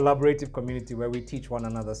to be a collaborative community where we teach one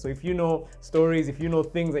another. So if you know stories, if you know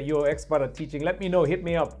things that you're expert at teaching, let me know, hit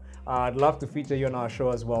me up. I'd love to feature you on our show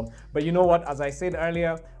as well. But you know what? As I said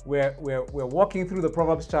earlier, we're walking through the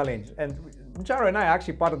Proverbs Challenge, and Mcharo and I are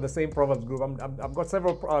actually part of the same Proverbs group. I've got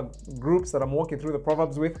several groups that I'm working through the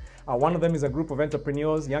Proverbs with. One of them is a group of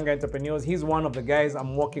entrepreneurs, young entrepreneurs. He's one of the guys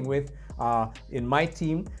I'm working with in my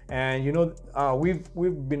team. And you know,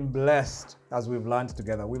 we've been blessed as we've learned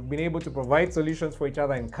together. We've been able to provide solutions for each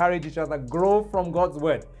other, encourage each other, grow from God's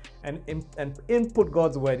word, and input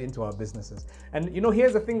God's word into our businesses. And you know,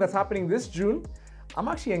 here's the thing that's happening this June. I'm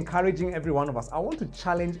actually encouraging every one of us. I want to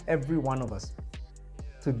challenge every one of us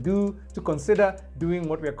to consider doing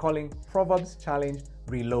what we're calling Proverbs Challenge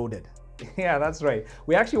Reloaded. Yeah, that's right.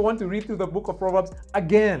 We actually want to read through the book of Proverbs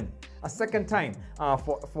again, a second time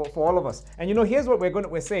for all of us. And you know, here's what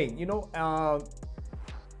we're saying. You know,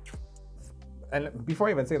 and before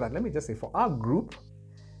I even say that, let me just say, for our group,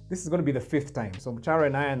 this is going to be the 5th time. So Mcharo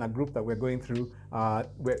and I and a group that we're going through,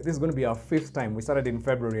 this is going to be our 5th time. We started in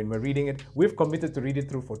February and we're reading it. We've committed to read it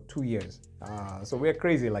through for 2 years. So we're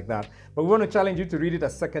crazy like that. But we want to challenge you to read it a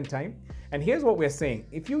second time. And here's what we're saying.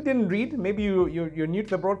 If you didn't read, maybe you're new to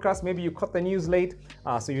the broadcast, maybe you caught the news late,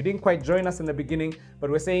 so you didn't quite join us in the beginning, but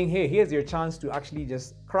we're saying, hey, here's your chance to actually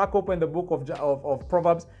just crack open the book of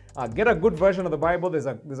Proverbs, get a good version of the Bible. There's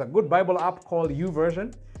a good Bible app called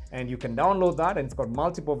YouVersion, and you can download that, and it's got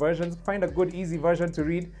multiple versions. Find a good, easy version to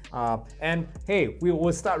read, and hey, we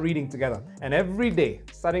will start reading together. And every day,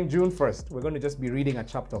 starting June 1st, we're going to just be reading a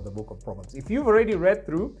chapter of the book of Proverbs. If you've already read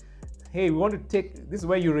through, hey, we want to this is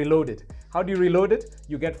where you reload it. How do you reload it?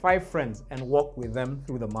 You get 5 friends and walk with them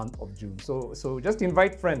through the month of June. So just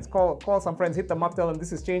invite friends, call some friends, hit them up, tell them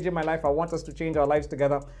this is changing my life. I want us to change our lives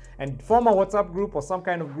together, and form a WhatsApp group or some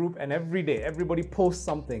kind of group. And every day, everybody posts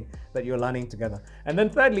something that you're learning together. And then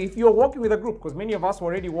thirdly, if you're working with a group, because many of us are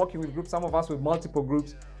already working with groups, some of us with multiple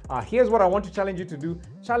groups, here's what I want to challenge you to do.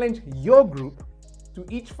 Challenge your group to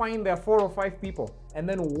each find their 4 or 5 people and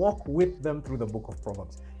then walk with them through the book of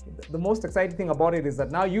Proverbs. The most exciting thing about it is that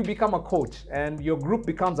now you become a coach and your group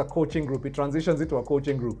becomes a coaching group. It transitions into a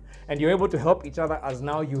coaching group, and you're able to help each other as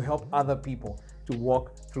now you help other people to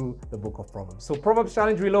walk through the book of Proverbs. So Proverbs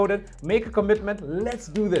Challenge Reloaded, make a commitment. Let's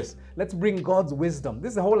do this. Let's bring God's wisdom. This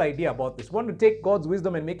is the whole idea about this. We want to take God's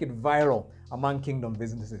wisdom and make it viral among kingdom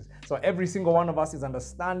businesses. So every single one of us is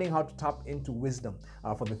understanding how to tap into wisdom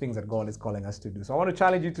for the things that God is calling us to do. So I want to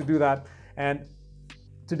challenge you to do that. And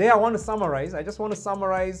today I just want to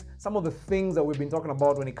summarize some of the things that we've been talking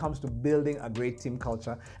about when it comes to building a great team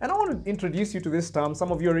culture. And I want to introduce you to this term.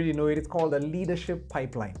 Some of you already know it. It's called a leadership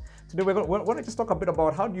pipeline. Today we're going to just talk a bit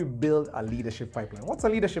about how do you build a leadership pipeline. What's a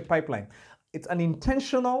leadership pipeline? It's an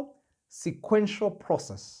intentional, sequential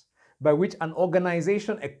process by which an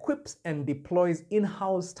organization equips and deploys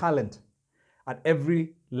in-house talent at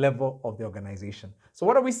every level of the organization. So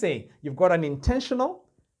what are we saying? You've got an intentional,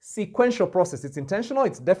 sequential process. It's intentional,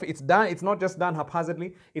 it's done, it's not just done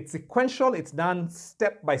haphazardly, it's sequential, it's done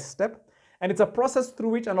step by step, and it's a process through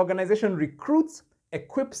which an organization recruits,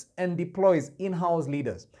 equips, and deploys in-house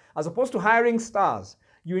leaders. As opposed to hiring stars,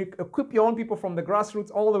 you equip your own people from the grassroots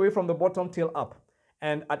all the way from the bottom till up,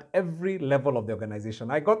 and at every level of the organization.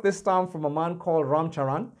 I got this term from a man called Ram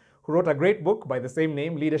Charan, who wrote a great book by the same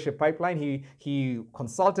name, Leadership Pipeline. He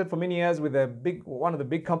consulted for many years with one of the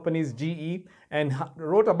big companies, GE, and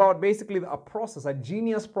wrote about basically a process, a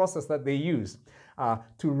genius process that they use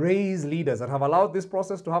to raise leaders that have allowed this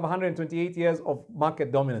process to have 128 years of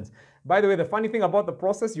market dominance. By the way, the funny thing about the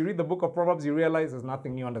process, you read the book of Proverbs, you realize there's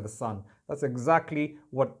nothing new under the sun. That's exactly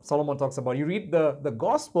what Solomon talks about. You read the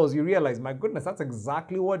Gospels, you realize, my goodness, that's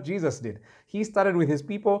exactly what Jesus did. He started with his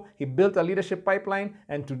people, he built a leadership pipeline,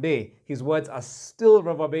 and today his words are still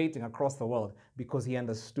reverberating across the world because he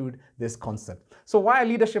understood this concept. So why a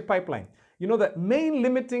leadership pipeline? You know, the main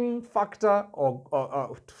limiting factor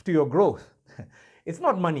to your growth, it's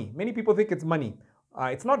not money. Many people think it's money.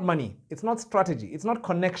 It's not money, it's not strategy, it's not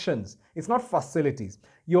connections, it's not facilities.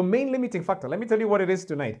 Your main limiting factor, let me tell you what it is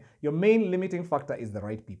tonight. Your main limiting factor is the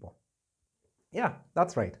right people. Yeah,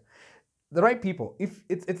 that's right. The right people. If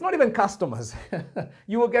it's not even customers.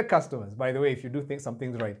 You will get customers, by the way, if you do some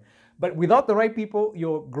things right. But without the right people,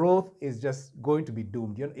 your growth is just going to be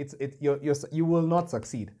doomed. You will not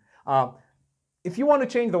succeed. If you want to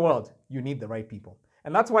change the world, you need the right people.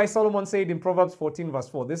 And that's why Solomon said in Proverbs 14 verse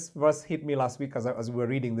 4, this verse hit me last week as we were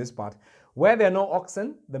reading this part, where there are no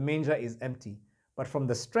oxen, the manger is empty, but from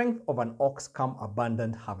the strength of an ox come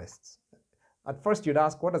abundant harvests. At first you'd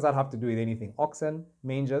ask, what does that have to do with anything? Oxen,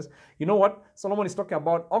 mangers. You know what? Solomon is talking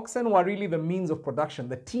about oxen were really the means of production,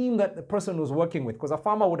 the team that the person was working with, because a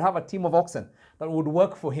farmer would have a team of oxen that would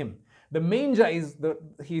work for him. The manger is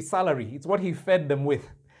his salary. It's what he fed them with.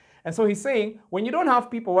 And so he's saying, when you don't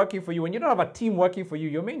have people working for you, when you don't have a team working for you,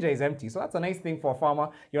 your manger is empty. So that's a nice thing for a farmer.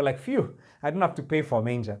 You're like, phew, I don't have to pay for a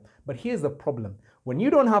manger. But here's the problem. When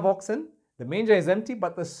you don't have oxen, the manger is empty,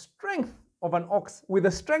 but the strength of an ox, with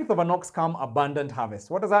the strength of an ox come abundant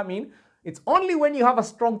harvest. What does that mean? It's only when you have a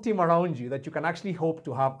strong team around you that you can actually hope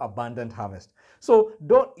to have abundant harvest. So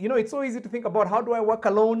it's so easy to think about, how do I work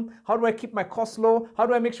alone? How do I keep my costs low? How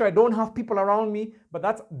do I make sure I don't have people around me? But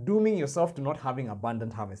that's dooming yourself to not having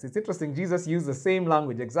abundant harvest. It's interesting, Jesus used the same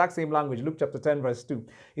language, exact same language, Luke chapter 10 verse 2.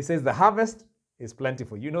 He says, the harvest is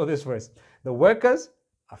plentiful. You know this verse. The workers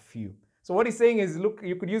are few. So what he's saying is, look,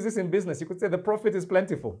 you could use this in business. You could say the profit is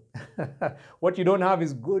plentiful. What you don't have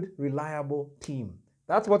is good, reliable team.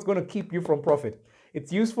 That's what's going to keep you from profit.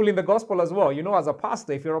 It's useful in the gospel as well. You know, as a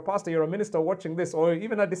pastor, if you're a pastor, you're a minister watching this, or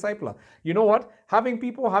even a discipler, you know what? Having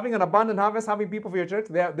people, having an abundant harvest, having people for your church,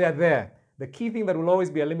 they're there. The key thing that will always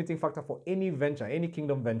be a limiting factor for any venture, any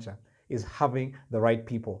kingdom venture, is having the right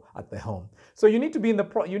people at the helm. So you need to be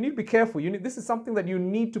you need to be careful. This is something that you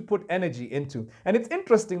need to put energy into. And it's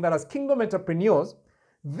interesting that as kingdom entrepreneurs,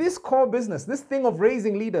 this core business, this thing of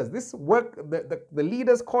raising leaders, this work, the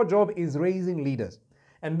leader's core job is raising leaders.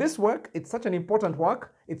 And this work, it's such an important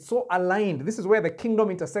work. It's so aligned. This is where the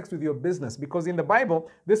kingdom intersects with your business, because in the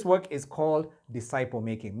Bible, this work is called disciple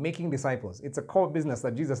making, making disciples. It's a core business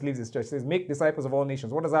that Jesus leaves his church. It says, make disciples of all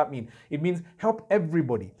nations. What does that mean? It means help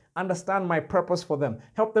everybody understand my purpose for them.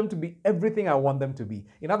 Help them to be everything I want them to be.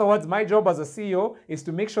 In other words, my job as a CEO is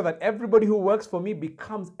to make sure that everybody who works for me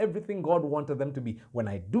becomes everything God wanted them to be. When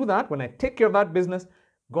I do that, when I take care of that business,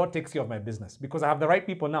 God takes care of my business, because I have the right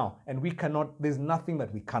people now, and there's nothing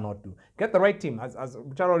that we cannot do. Get the right team. As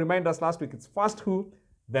Mcharo reminded us last week, it's first who,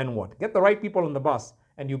 then what. Get the right people on the bus,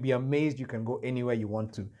 and you'll be amazed you can go anywhere you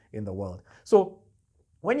want to in the world. So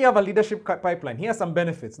when you have a leadership pipeline, here are some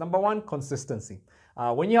benefits. Number one, consistency.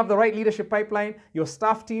 When you have the right leadership pipeline, your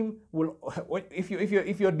staff team will,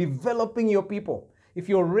 if you're developing your people, if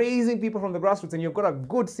you're raising people from the grassroots and you've got a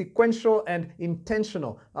good sequential and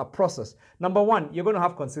intentional process, number one, you're going to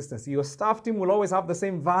have consistency. Your staff team will always have the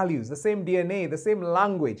same values, the same DNA, the same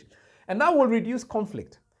language, and that will reduce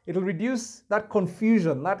conflict. It'll reduce that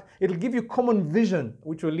confusion, it'll give you common vision,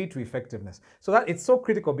 which will lead to effectiveness. So that it's so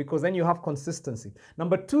critical, because then you have consistency.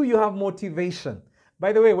 Number two, you have motivation.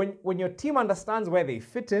 By the way, when your team understands where they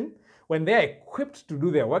fit in, when they're equipped to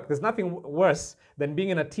do their work, there's nothing worse than being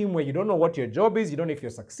in a team where you don't know what your job is, you don't know if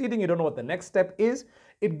you're succeeding, you don't know what the next step is.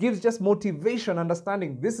 It gives just motivation,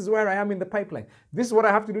 understanding this is where I am in the pipeline. This is what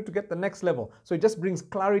I have to do to get the next level. So it just brings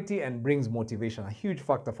clarity and brings motivation, a huge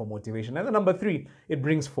factor for motivation. And then number three, it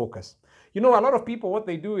brings focus. You know, a lot of people, what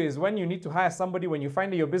they do is when you need to hire somebody, when you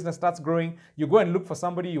find that your business starts growing, you go and look for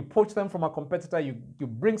somebody, you poach them from a competitor, you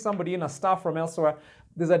bring somebody in, a star from elsewhere.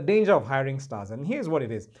 There's a danger of hiring stars. And here's what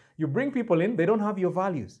it is. You bring people in, they don't have your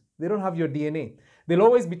values. They don't have your DNA. They'll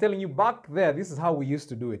always be telling you, back there, this is how we used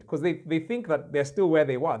to do it. Because they think that they're still where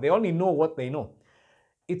they were. They only know what they know.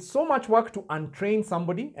 It's so much work to untrain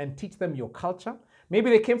somebody and teach them your culture. Maybe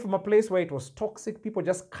they came from a place where it was toxic. People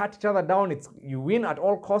just cut each other down. You win at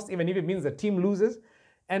all costs, even if it means the team loses.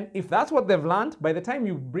 And if that's what they've learned, by the time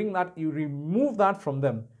you bring that, you remove that from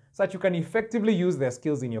them, so that you can effectively use their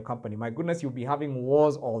skills in your company. My goodness, you'll be having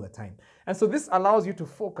wars all the time. And so this allows you to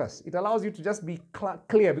focus. It allows you to just be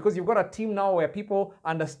clear, because you've got a team now where people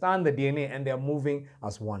understand the DNA and they're moving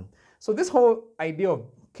as one. So this whole idea of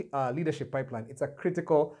leadership pipeline, it's a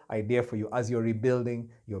critical idea for you as you're rebuilding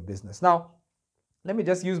your business. Now, let me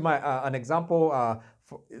just use an example.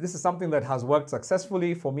 This is something that has worked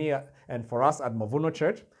successfully for me and for us at Mavuno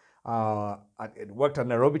Church. It worked at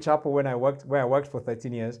Nairobi Chapel where I worked for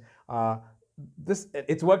 13 years.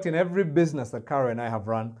 It's worked in every business that Caro and I have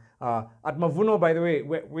run. At Mavuno, by the way,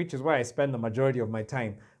 which is where I spend the majority of my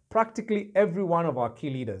time, practically every one of our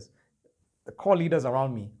key leaders, the core leaders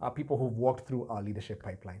around me, are people who've walked through our leadership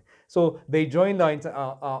pipeline. So they joined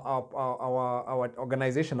our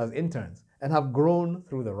organization as interns and have grown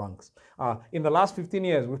through the ranks. In the last 15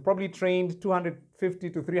 years, we've probably trained 250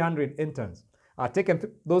 to 300 interns. Taken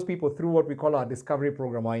those people through what we call our discovery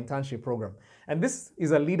program, our internship program. And this is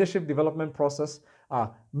a leadership development process.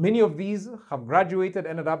 Many of these have graduated,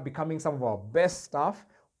 ended up becoming some of our best staff,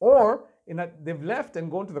 or they've left and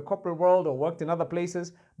gone to the corporate world or worked in other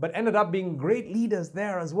places, but ended up being great leaders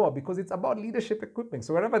there as well, because it's about leadership equipping.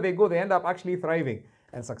 So wherever they go, they end up actually thriving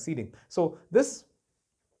and succeeding. So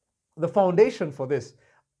the foundation for this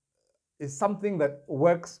is something that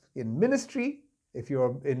works in ministry. If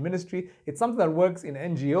you're in ministry, it's something that works in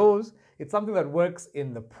NGOs. It's something that works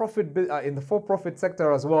in the for-profit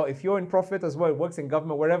sector as well. If you're in profit as well, it works in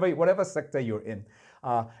government, whatever sector you're in.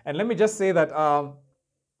 And let me just say that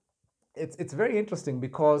it's very interesting,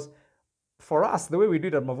 because for us, the way we do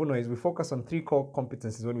it at Mavuno is we focus on 3 core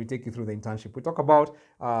competencies when we take you through the internship. We talk about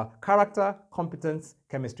character, competence,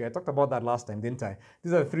 chemistry. I talked about that last time, didn't I?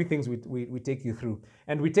 These are the 3 things we take you through.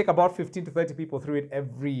 And we take about 15 to 30 people through it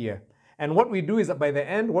every year. And what we do is that by the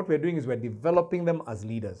end, what we're doing is we're developing them as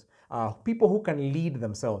leaders, people who can lead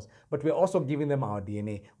themselves, but we're also giving them our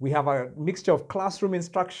DNA. We have a mixture of classroom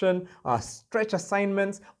instruction, stretch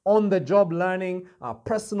assignments, on-the-job learning,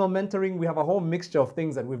 personal mentoring. We have a whole mixture of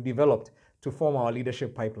things that we've developed to form our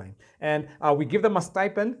leadership pipeline. And we give them a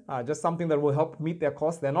stipend, just something that will help meet their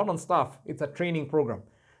costs. They're not on staff. It's a training program.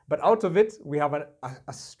 But out of it, we have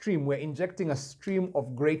a stream. We're injecting a stream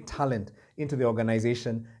of great talent into the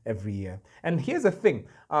organization every year. And here's the thing.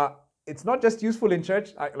 It's not just useful in church.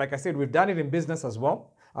 Like I said, we've done it in business as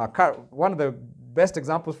well. One of the best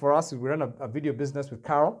examples for us is we run a video business with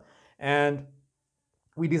Carol. And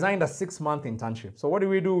we designed a 6-month internship. So what do?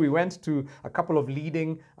 We went to a couple of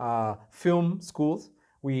leading film schools.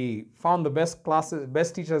 We found the best classes,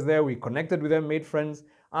 best teachers there. We connected with them, made friends,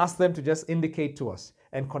 asked them to just indicate to us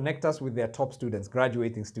and connect us with their top students,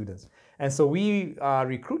 graduating students. And so we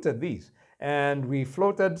recruited these, and we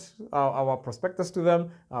floated our prospectus to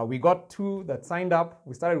them. We got 2 that signed up.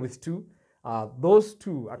 We started with 2. Those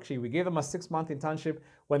 2, actually, we gave them a 6-month internship.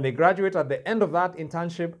 When they graduated, at the end of that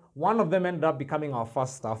internship, one of them ended up becoming our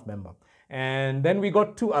first staff member. And then we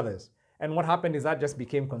got 2 others. And what happened is that just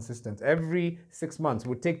became consistent. Every 6 months,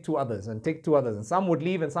 we'd take 2 others and take 2 others, and some would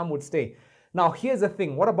leave and some would stay. Now, here's the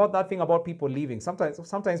thing. What about that thing about people leaving?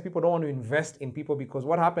 Sometimes people don't want to invest in people, because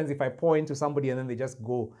what happens if I pour into somebody and then they just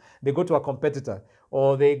go? They go to a competitor,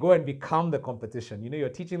 or they go and become the competition. You know, you're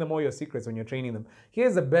teaching them all your secrets when you're training them.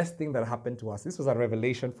 Here's the best thing that happened to us. This was a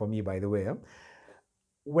revelation for me, by the way.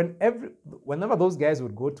 Whenever those guys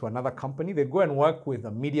would go to another company, they'd go and work with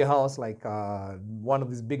a media house, like one of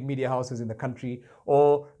these big media houses in the country,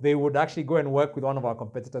 or they would actually go and work with one of our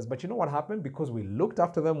competitors. But you know what happened? Because we looked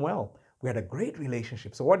after them well, we had a great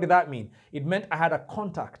relationship. So what did that mean? It meant I had a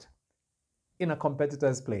contact in a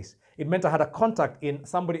competitor's place. It meant I had a contact in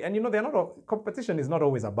somebody, and you know, competition is not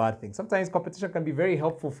always a bad thing. Sometimes competition can be very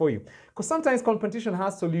helpful for you, because sometimes competition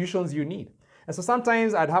has solutions you need. And so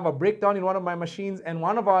sometimes I'd have a breakdown in one of my machines, and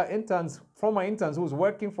one of our interns, former interns who was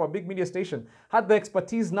working for a big media station, had the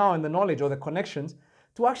expertise now and the knowledge or the connections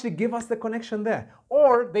to actually give us the connection there.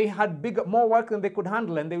 Or they had more work than they could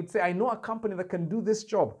handle, and they would say, I know a company that can do this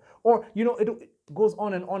job. Or, you know, it goes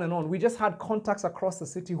on and on and on. We just had contacts across the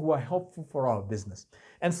city who are helpful for our business.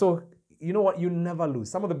 And so, you know what? You never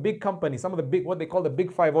lose. Some of the big companies, some of the big, what they call the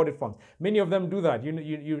big 5 audit firms, many of them do that.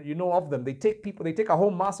 You know of them. They take people, they take a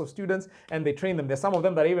whole mass of students and they train them. There's some of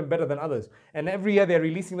them that are even better than others. And every year they're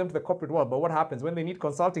releasing them to the corporate world. But what happens? When they need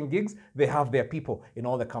consulting gigs, they have their people in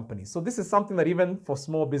all the companies. So this is something that even for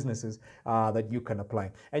small businesses that you can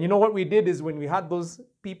apply. And you know what we did is, when we had those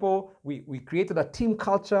people, we created a team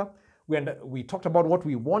culture. We talked about what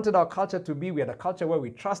we wanted our culture to be. We had a culture where we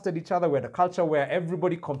trusted each other. We had a culture where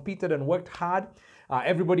everybody competed and worked hard.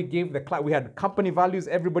 Everybody gave we had company values.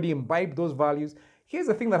 Everybody imbibed those values. Here's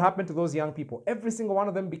the thing that happened to those young people. Every single one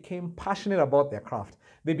of them became passionate about their craft.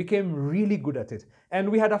 They became really good at it. And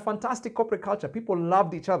we had a fantastic corporate culture. People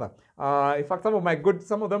loved each other. In fact,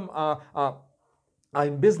 some of them are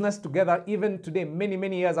in business together even today, many,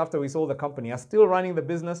 many years after we sold the company, are still running the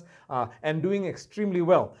business and doing extremely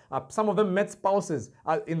well. Some of them met spouses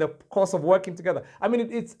in the course of working together. I mean,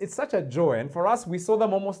 it's such a joy. And for us, we saw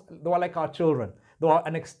them almost, they were like our children. They were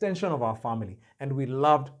an extension of our family, and we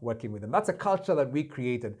loved working with them. That's a culture that we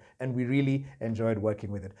created, and we really enjoyed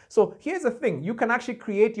working with it. So here's the thing. You can actually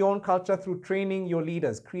create your own culture through training your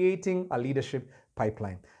leaders, creating a leadership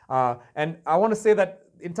pipeline. And I want to say that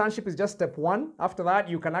internship is just step 1. After that,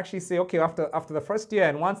 you can actually say, okay, after the first year,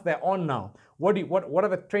 and once they're on now, what are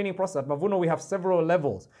the training process? At Mavuno, we have several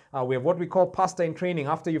levels. We have what we call pastor in training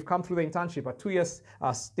after you've come through the internship, a 2-year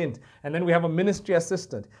stint. And then we have a ministry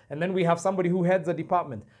assistant. And then we have somebody who heads a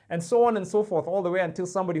department, and so on and so forth, all the way until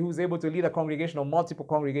somebody who's able to lead a congregation or multiple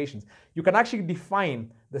congregations. You can actually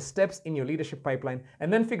define the steps in your leadership pipeline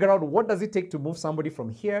and then figure out what does it take to move somebody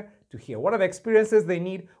from here to here. What are the experiences they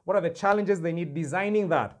need? What are the challenges they need? Designing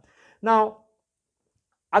that. Now,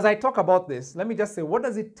 as I talk about this, let me just say, what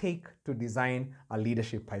does it take to design a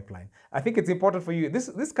leadership pipeline? I think it's important for you.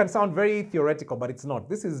 This can sound very theoretical, but it's not.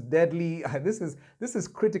 This is deadly. This is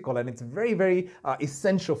critical, and it's very, very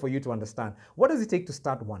essential for you to understand. What does it take to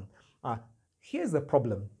start one? Here's the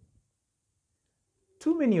problem.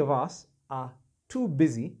 Too many of us are too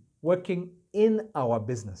busy working in our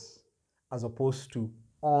business as opposed to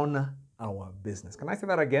on our business. Can I say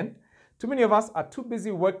that again? Too many of us are too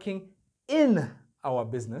busy working in our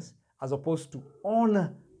business as opposed to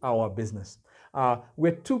on our business.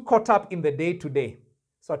 We're too caught up in the day-to-day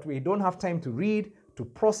so that we don't have time to read, to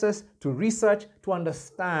process, to research, to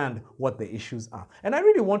understand what the issues are. And I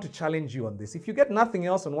really want to challenge you on this. If you get nothing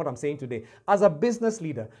else on what I'm saying today, as a business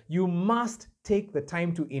leader, you must take the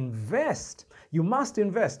time to invest. You must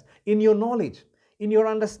invest in your knowledge, in your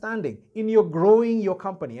understanding, in your growing your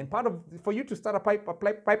company. And for you to start a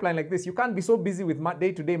pipeline like this, you can't be so busy with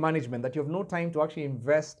day-to-day management that you have no time to actually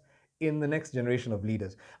invest in the next generation of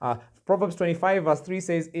leaders. Proverbs 25 verse 3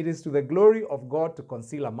 says, "It is to the glory of God to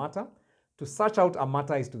conceal a matter. To search out a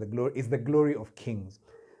matter is the glory of kings."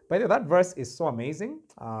 By the way, that verse is so amazing.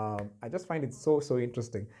 I just find it so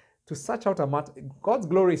interesting. To search out a matter, God's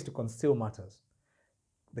glory is to conceal matters.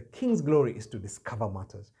 The king's glory is to discover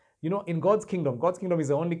matters. You know, in God's kingdom is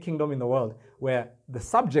the only kingdom in the world where the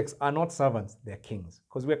subjects are not servants, they're kings,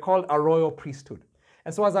 because we're called a royal priesthood.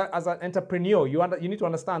 And so as an entrepreneur, you need to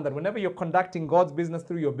understand that whenever you're conducting God's business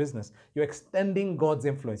through your business, you're extending God's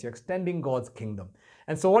influence, you're extending God's kingdom.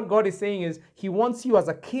 And so what God is saying is he wants you as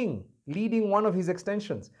a king, leading one of his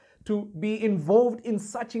extensions, to be involved in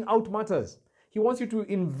searching out matters. He wants you to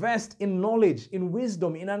invest in knowledge, in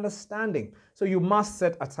wisdom, in understanding. So you must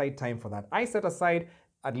set aside time for that. I set aside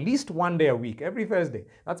at least one day a week, every Thursday.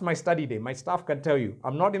 That's my study day. My staff can tell you.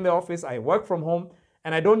 I'm not in the office. I work from home.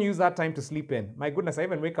 And I don't use that time to sleep in. My goodness, I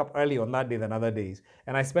even wake up early on that day than other days.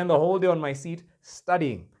 And I spend the whole day on my seat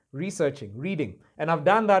studying, researching, reading. And I've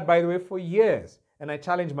done that, by the way, for years. And I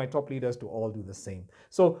challenge my top leaders to all do the same.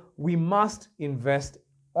 So we must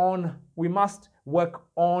we must work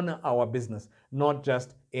on our business, not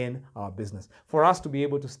just in our business, for us to be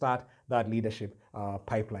able to start that leadership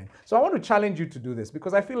pipeline. So I want to challenge you to do this,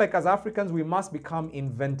 because I feel like as Africans, we must become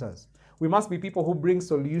inventors. We must be people who bring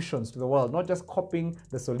solutions to the world, not just copying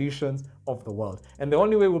the solutions of the world. And the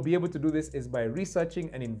only way we'll be able to do this is by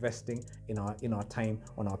researching and investing in our time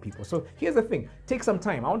on our people. So here's the thing. Take some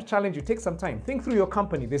time. I want to challenge you. Take some time. Think through your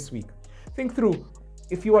company this week. Think through,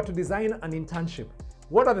 if you were to design an internship,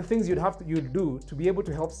 what are the things you'd do to be able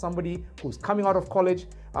to help somebody who's coming out of college,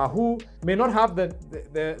 who may not have the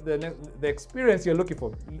experience you're looking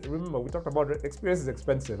for? Remember, we talked about experience is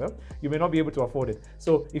expensive. Huh? You may not be able to afford it.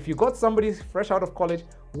 So if you got somebody fresh out of college,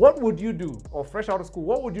 what would you do? Or fresh out of school,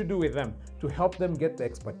 what would you do with them to help them get the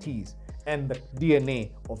expertise and the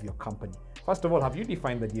DNA of your company? First of all, have you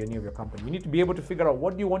defined the DNA of your company? You need to be able to figure out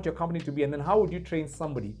what do you want your company to be, and then how would you train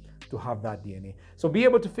somebody to have that DNA? So be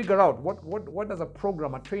able to figure out what does a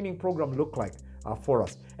training program look like for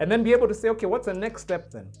us, and then be able to say, okay, what's the next step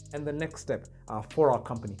then, and the next step for our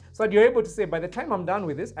company, so that you're able to say, by the time I'm done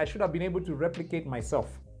with this, I should have been able to replicate myself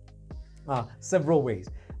several ways.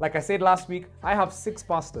 Like I said last week, I have 6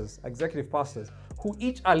 pastors, executive pastors, who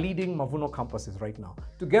each are leading Mavuno campuses right now.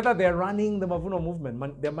 Together, they're running the Mavuno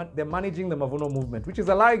movement. They're managing the Mavuno movement, which is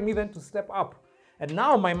allowing me then to step up. And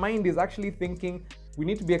now my mind is actually thinking, we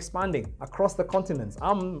need to be expanding across the continents.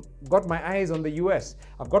 I've got my eyes on the US.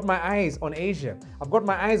 I've got my eyes on Asia. I've got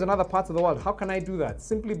my eyes on other parts of the world. How can I do that?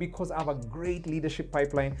 Simply because I have a great leadership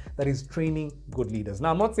pipeline that is training good leaders.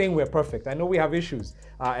 Now, I'm not saying we're perfect. I know we have issues,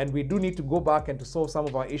 and we do need to go back and to solve some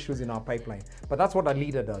of our issues in our pipeline. But that's what a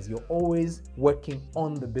leader does. You're always working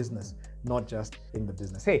on the business, not just in the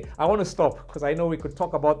business. Hey, I want to stop because I know we could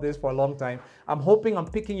talk about this for a long time. I'm hoping I'm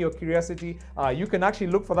piquing your curiosity. You can actually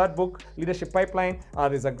look for that book, Leadership Pipeline.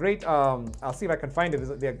 There's a great, I'll see if I can find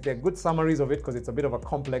it. There are good summaries of it because it's a bit of a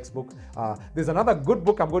complex book. There's another good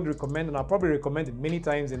book I'm going to recommend, and I'll probably recommend it many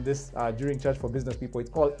times in this during Church for Business People.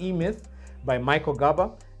 It's called E-Myth by Michael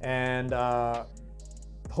Garber, and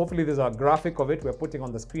hopefully there's a graphic of it we're putting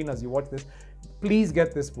on the screen as you watch this. Please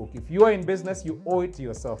get this book. If you are in business, you owe it to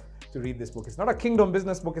yourself to read this book. It's not a kingdom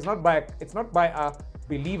business book. It's not by a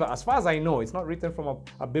believer. As far as I know, it's not written from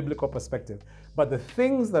a biblical perspective. But the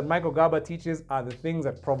things that Michael Garber teaches are the things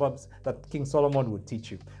that that King Solomon would teach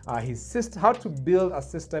you. How to build a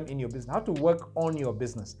system in your business, how to work on your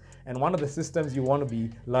business. And one of the systems you want to be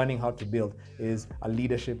learning how to build is a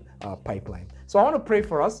leadership pipeline. So I want to pray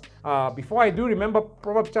for us. Before I do, remember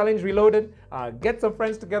Proverbs Challenge Reloaded. Get some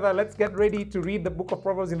friends together. Let's get ready to read the book of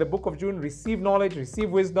Proverbs in the book of June. Receive knowledge, receive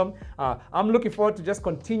wisdom. I'm looking forward to just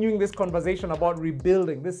continuing this conversation about rebuilding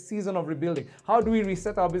rebuilding, this season of rebuilding. How do we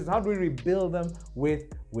reset our business? How do we rebuild them with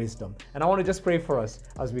wisdom? And I want to just pray for us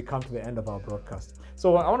as we come to the end of our broadcast.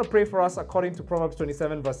 So I want to pray for us according to Proverbs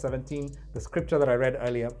 27 verse 17, the scripture that I read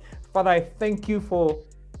earlier. Father, I thank you for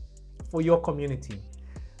your community.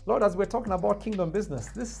 Lord, as we're talking about kingdom business,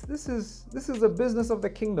 this is a business of the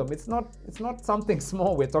kingdom. It's not something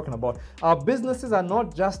small we're talking about. Our businesses are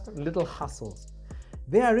not just little hustles.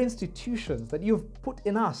 They are institutions that you've put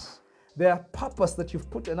in us. They are purpose that you've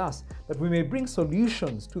put in us, that we may bring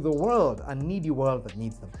solutions to the world, a needy world that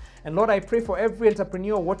needs them. And Lord, I pray for every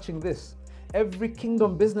entrepreneur watching this, every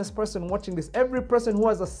kingdom business person watching this, every person who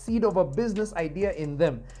has a seed of a business idea in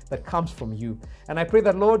them that comes from you. And I pray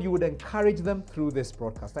that, Lord, you would encourage them through this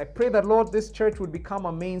broadcast. I pray that, Lord, this church would become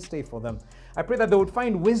a mainstay for them. I pray that they would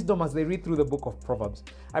find wisdom as they read through the book of Proverbs.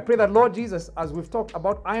 I pray that, Lord Jesus, as we've talked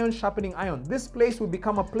about iron sharpening iron, this place would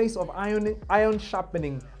become a place of iron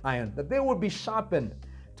sharpening iron, that they would be sharpened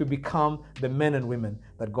to become the men and women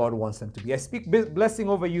that God wants them to be. I speak blessing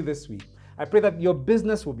over you this week. I pray that your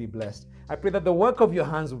business will be blessed. I pray that the work of your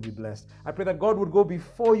hands will be blessed. I pray that God would go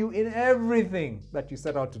before you in everything that you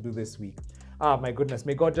set out to do this week. Ah, my goodness,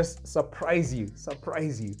 may God just surprise you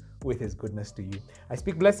with his goodness to you. I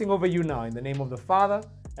speak blessing over you now in the name of the Father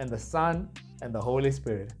and the Son and the Holy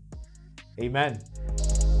Spirit. Amen.